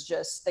version that was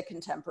just the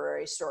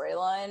contemporary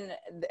storyline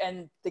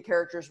and the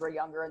characters were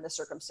younger and the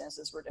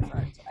circumstances were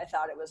different. I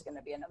thought it was going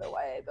to be another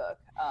YA book.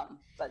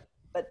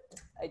 But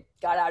I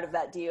got out of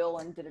that deal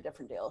and did a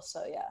different deal.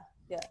 So yeah.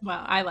 Yeah.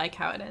 Well, I like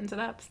how it ended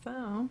up,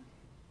 so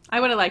I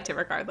would have liked it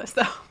regardless,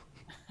 though.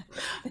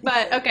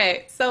 But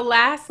okay, so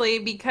lastly,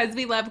 because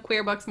we love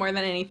queer books more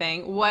than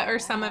anything, what are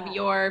some of Yeah.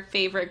 your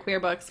favorite queer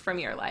books from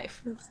your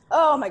life?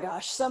 Oh my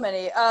gosh, so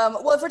many.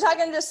 Well, if we're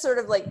talking just sort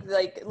of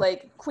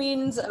like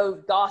queens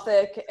of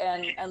gothic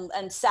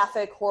and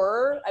sapphic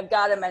horror, I've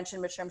got to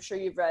mention, which I'm sure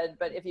you've read,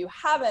 but if you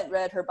haven't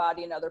read Her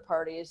Body and Other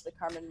Parties, the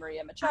Carmen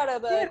Maria Machado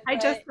book, I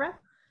just right? read.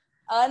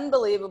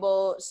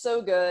 Unbelievable,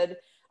 so good.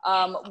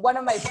 One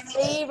of my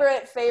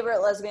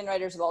favorite lesbian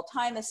writers of all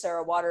time is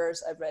Sarah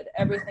Waters. I've read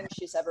everything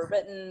she's ever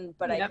written,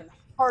 but I Yep. can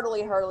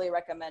heartily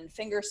recommend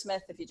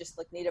Fingersmith if you just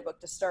like need a book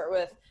to start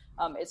with.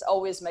 It's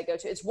always my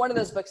go-to. It's one of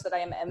those books that I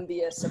am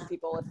envious of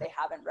people if they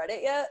haven't read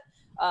it yet.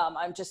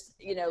 I'm just,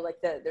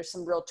 like there's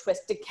some real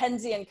twist,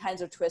 Dickensian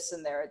kinds of twists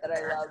in there that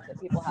I love that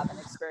people haven't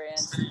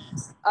experienced.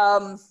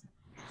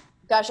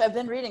 Gosh, I've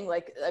been reading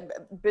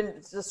I've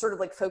been just sort of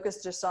like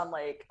focused just on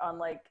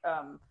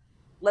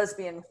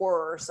lesbian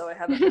horror, so I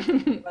haven't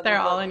been They're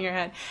all in your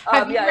head.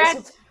 Have you yeah,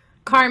 read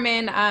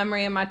Carmen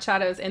Maria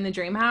Machado's In the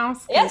Dream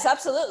House? yes,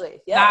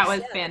 absolutely. That Yes,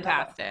 was yeah,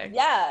 fantastic.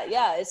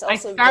 yeah. It's I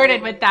also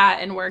started with that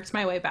and worked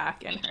my way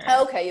back in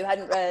her. okay, you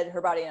hadn't read Her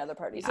Body and Other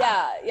Parties.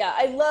 Yeah.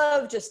 I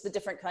love just the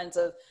different kinds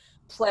of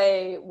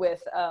play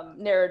with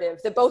narrative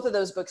that both of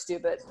those books do,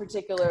 but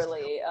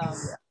particularly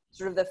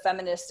sort of the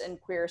feminist and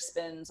queer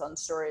spins on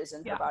stories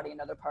in Her Body and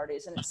Other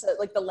Parties. And it's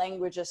like the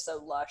language is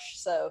so lush.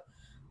 So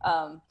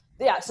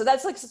yeah, so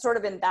that's like sort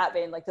of in that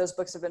vein, like those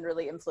books have been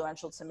really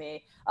influential to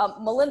me.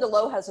 Melinda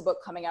Lowe has a book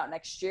coming out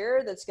next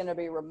year that's going to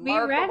be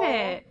remarkable. We read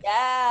it.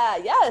 Yeah,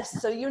 yes.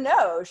 So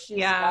she's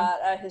got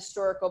a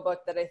historical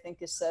book that I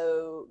think is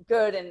so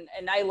good, and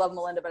I love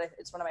Melinda, but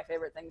it's one of my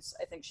favorite things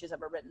I think she's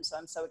ever written. So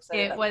I'm so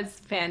excited. It was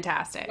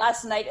fantastic.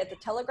 Last Night at the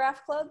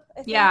Telegraph Club, I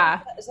think. Yeah.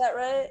 Is that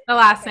right? The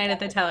Last Night at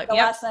the Telegraph.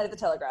 The Last Night at the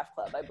Telegraph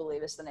Club, I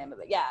believe, is the name of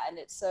it. Yeah, and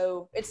it's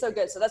so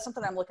good. So that's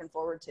something I'm looking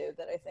forward to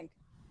that I think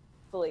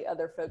hopefully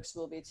other folks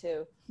will be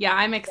too. Yeah,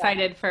 I'm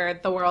excited for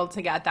the world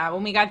to get that.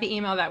 When we got the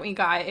email that we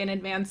got in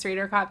advanced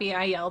reader copy,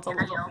 I yelled a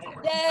little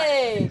bit.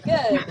 Yay!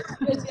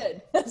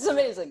 Good. That's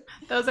amazing.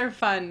 Those are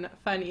fun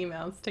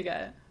emails to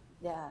get.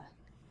 Yeah.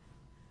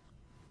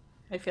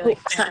 I feel like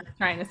I'm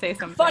trying to say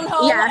something. Fun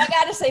Home. Yeah. I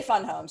gotta say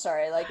Fun Home.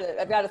 Sorry,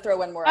 I've got to throw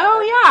one more. Oh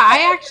yeah,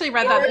 I actually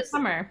read that this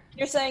summer.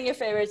 You're saying your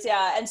favorites,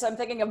 yeah. And so I'm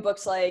thinking of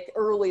books like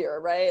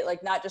earlier, right?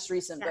 Like not just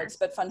recent books,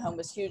 but Fun Home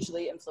was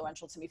hugely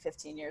influential to me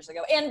 15 years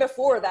ago. And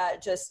before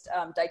that, just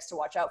Dykes to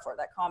Watch Out For,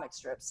 that comic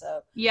strip.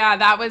 So yeah,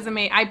 that was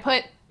amazing. I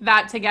put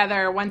that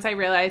together once I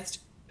realized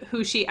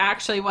who she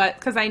actually was,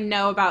 because I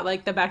know about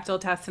like the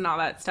Bechdel test and all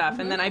that stuff.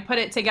 And then I put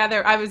it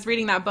together. I was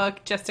reading that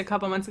book just a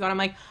couple months ago and I'm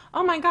like,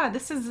 oh my God,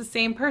 this is the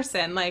same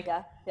person. Like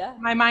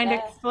my mind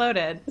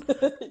exploded.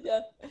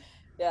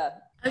 Yeah.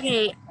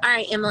 Okay, all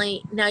right,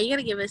 Emily. Now you got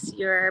to give us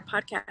your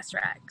podcast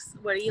recs.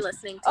 What are you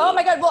listening to? Oh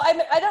my God! Well,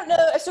 I don't know.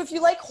 So if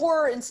you like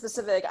horror in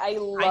specific, I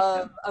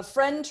love. A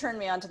friend turned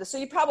me on to this, so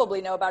you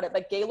probably know about it.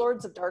 But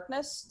Gaylords of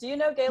Darkness. Do you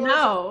know Gaylords?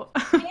 No.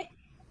 It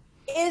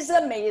is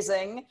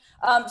amazing.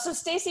 So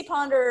Stacey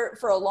Ponder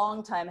for a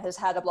long time has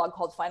had a blog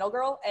called Final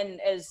Girl, and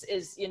is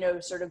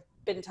sort of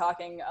been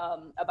talking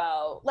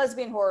about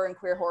lesbian horror and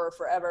queer horror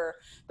forever,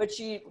 but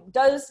she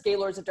does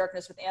Gaylords of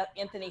Darkness with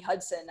Anthony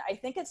Hudson. I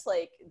think it's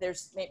like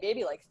there's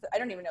maybe like I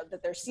don't even know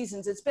that there's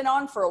seasons. It's been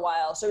on for a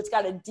while, so it's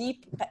got a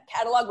deep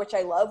catalog, which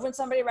I love when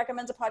somebody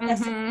recommends a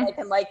podcast.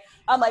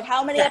 I'm like,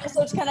 how many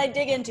episodes can I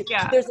dig into?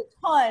 There's a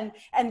ton,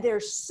 and they're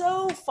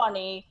so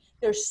funny.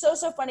 They're so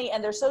funny,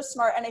 and they're so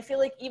smart. And I feel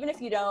like even if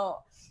you don't,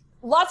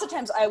 lots of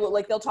times I will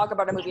they'll talk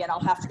about a movie and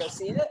I'll have to go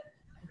see it.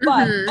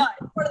 But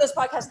one of those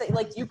podcasts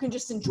that you can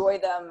just enjoy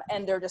them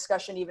and their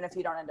discussion even if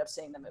you don't end up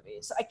seeing the movie.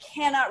 So I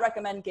cannot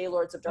recommend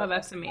Gaylords of Darkness. Oh,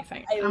 that's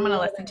amazing. I'm gonna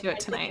listen to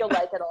it tonight. I think you'll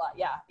like it a lot.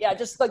 Yeah.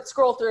 Just like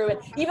scroll through it.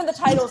 Even the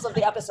titles of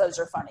the episodes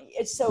are funny.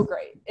 It's so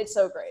great.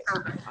 So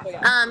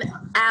yeah.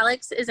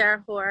 Alex is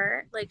our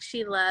horror. Like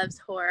she loves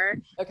horror,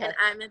 and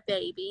I'm a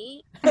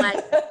baby.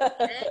 Like,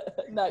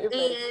 Not your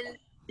baby. And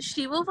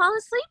she will fall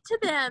asleep to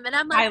them, and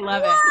I'm like, I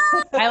love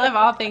it. I love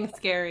all things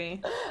scary.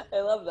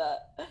 I love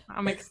that.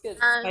 I'm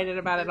excited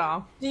about it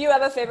all. Do you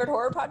have a favorite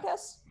horror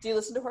podcast? Do you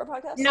listen to horror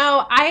podcasts?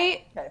 No,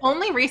 I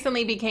only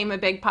recently became a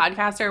big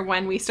podcaster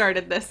when we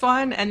started this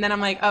one, and then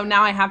I'm like, oh,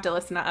 now I have to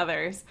listen to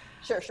others.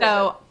 Sure.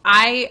 So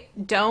I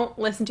don't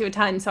listen to a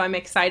ton, so I'm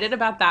excited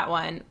about that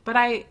one. But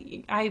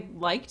I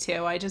like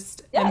to. I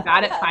just am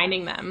bad at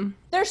finding them.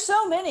 There's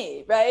so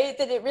many, right?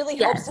 That it really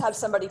helps to have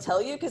somebody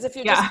tell you, because if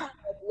you're just kind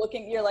of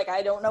looking, you're like,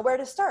 I don't know where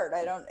to start.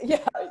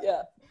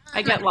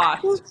 I get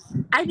lost.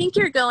 I think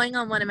you're going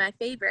on one of my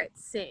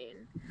favorites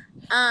soon.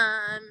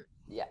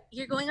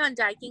 You're going on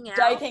Dyking Out.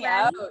 Dyking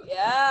Out,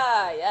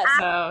 yes.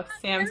 So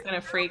Sam's gonna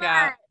freak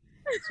out.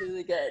 It's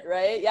really good,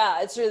 right?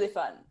 Yeah, it's really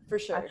fun for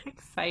sure. That's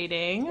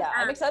exciting. Yeah,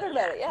 I'm excited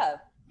about it. Yeah.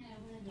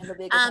 It'll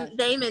be a good time.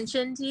 They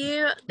mentioned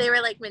you. They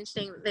were like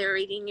mentioning they were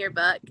reading your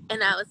book,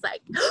 and I was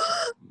like,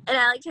 and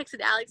I like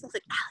texted Alex. I was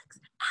like,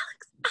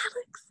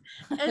 Alex,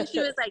 and she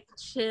was like,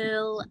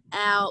 "Chill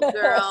out,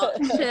 girl,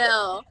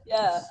 chill."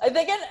 Yeah, I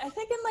think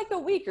in like a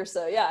week or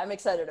so. Yeah, I'm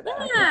excited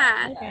about it.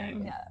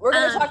 Yeah. We're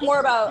gonna talk more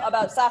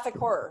about sapphic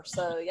horror.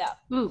 So yeah.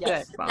 Ooh,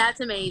 yes. good. Well,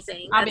 That's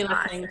amazing. I'll That's be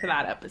listening to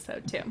that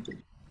episode too.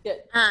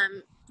 Good.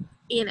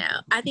 You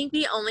know, I think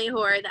the only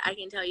horror that I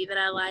can tell you that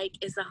I like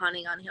is The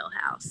Haunting on Hill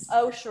House.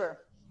 Oh, sure.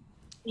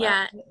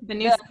 Yeah. The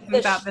new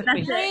season's out this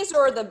week. Series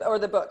or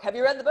the book? Have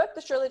you read the book,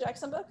 the Shirley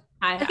Jackson book?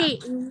 I have. Okay,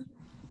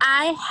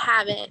 I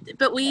haven't,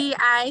 but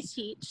I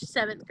teach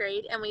 7th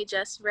grade, and we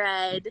just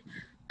read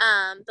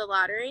The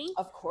Lottery.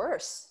 Of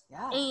course.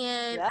 Yeah.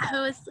 And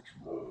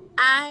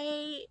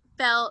I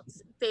felt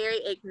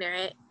very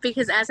ignorant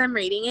because as I'm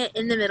reading it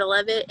in the middle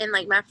of it in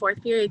like my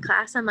 4th period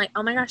class, I'm like,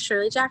 oh my gosh,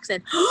 Shirley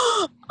Jackson.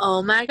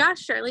 Oh my gosh,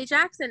 Shirley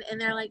Jackson. And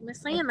they're like,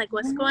 Miss Land, like,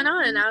 what's going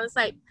on? And I was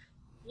like,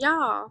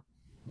 y'all.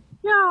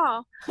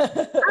 I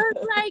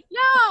was like,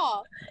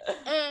 y'all.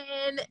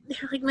 And they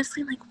were like, Miss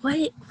Land, like,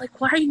 what? Like,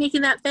 why are you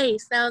making that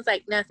face? And I was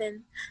like,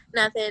 nothing.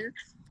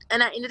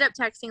 And I ended up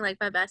texting like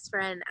my best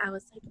friend. I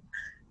was like,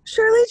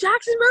 Shirley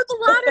Jackson wrote The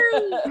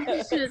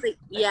Lottery. She was like,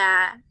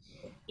 yeah,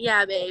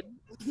 babe.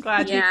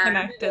 Glad you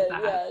connected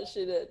that. Yeah,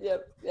 she did.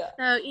 Yep. Yeah.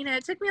 So, you know,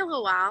 it took me a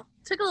little while.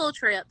 Took a little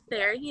trip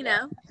there, you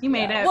know. You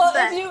made it. Well,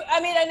 I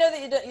know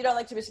that you don't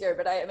like to be scared,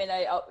 but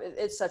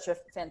it's such a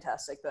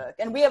fantastic book,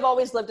 and we have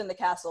always lived in the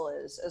castle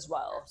as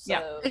well.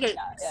 So, Okay.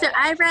 So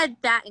I read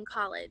that in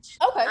college.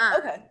 Okay.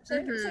 So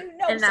you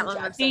know, and that one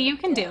was. See, you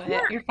can do it.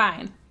 Yeah. You're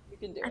fine. You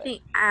can do it. I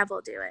think I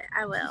will do it.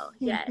 I will.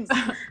 Yes.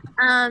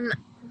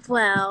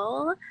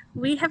 Well,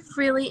 we have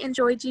really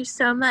enjoyed you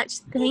so much.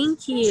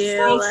 Thank you.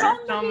 so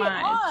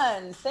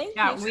much. Thank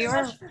you so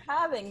much for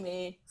having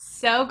me.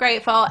 So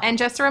grateful. And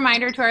just a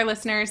reminder to our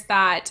listeners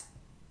that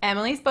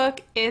Emily's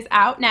book is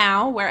out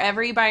now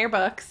wherever you buy your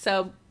books.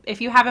 So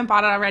if you haven't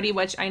bought it already,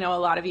 which I know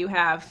a lot of you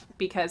have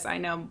because I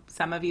know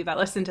some of you that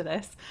listen to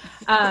this,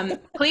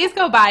 please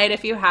go buy it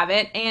if you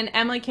haven't. And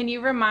Emily, can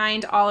you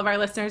remind all of our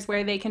listeners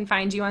where they can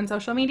find you on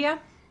social media?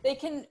 They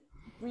can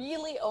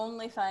really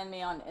only find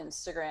me on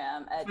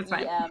Instagram at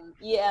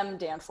em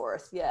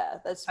Danforth. Yeah,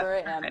 that's where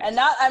I am. And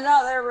I'm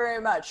not there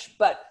very much,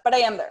 but I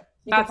am there.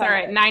 That's all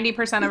right.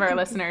 90% of our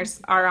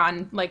listeners are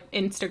on like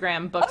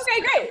Instagram books.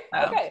 Okay, great.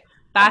 So okay.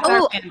 That's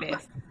our fan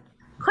base.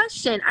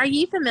 Question. Are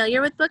you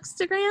familiar with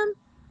Bookstagram?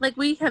 Like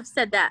we have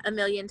said that a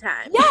million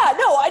times. Yeah,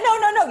 no.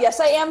 Yes,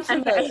 I am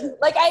familiar. Okay.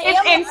 Like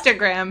It's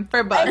Instagram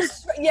for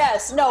books.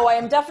 Yes, no, I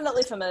am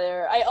definitely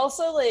familiar. I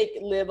also like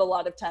live a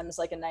lot of times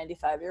like a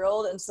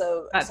 95-year-old, and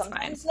so that's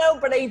sometimes fine. no,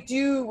 but I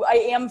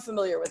am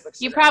familiar with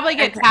Bookstagram. You probably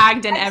get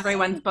tagged in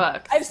everyone's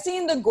book. I've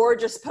seen the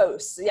gorgeous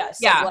posts. Yes.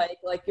 Yeah.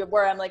 Like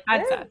where I'm like,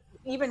 where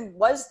even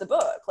was the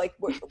book? Like,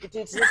 where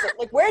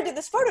did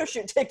this photo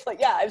shoot take place?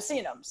 Yeah, I've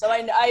seen them. So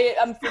I'm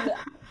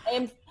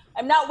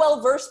not well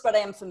versed, but I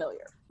am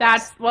familiar.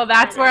 That's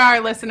where our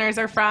listeners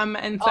are from,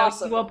 and so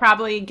awesome. You will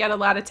probably get a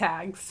lot of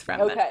tags from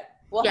them. Okay.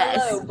 Well,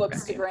 hello,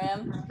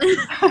 Bookstagram.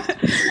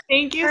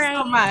 Thank you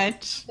so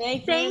much.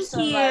 Thank you so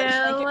much.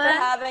 Thank you for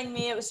having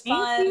me. It was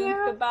fun.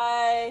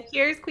 Goodbye.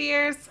 Cheers,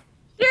 queers.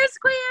 Cheers,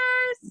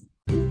 queers.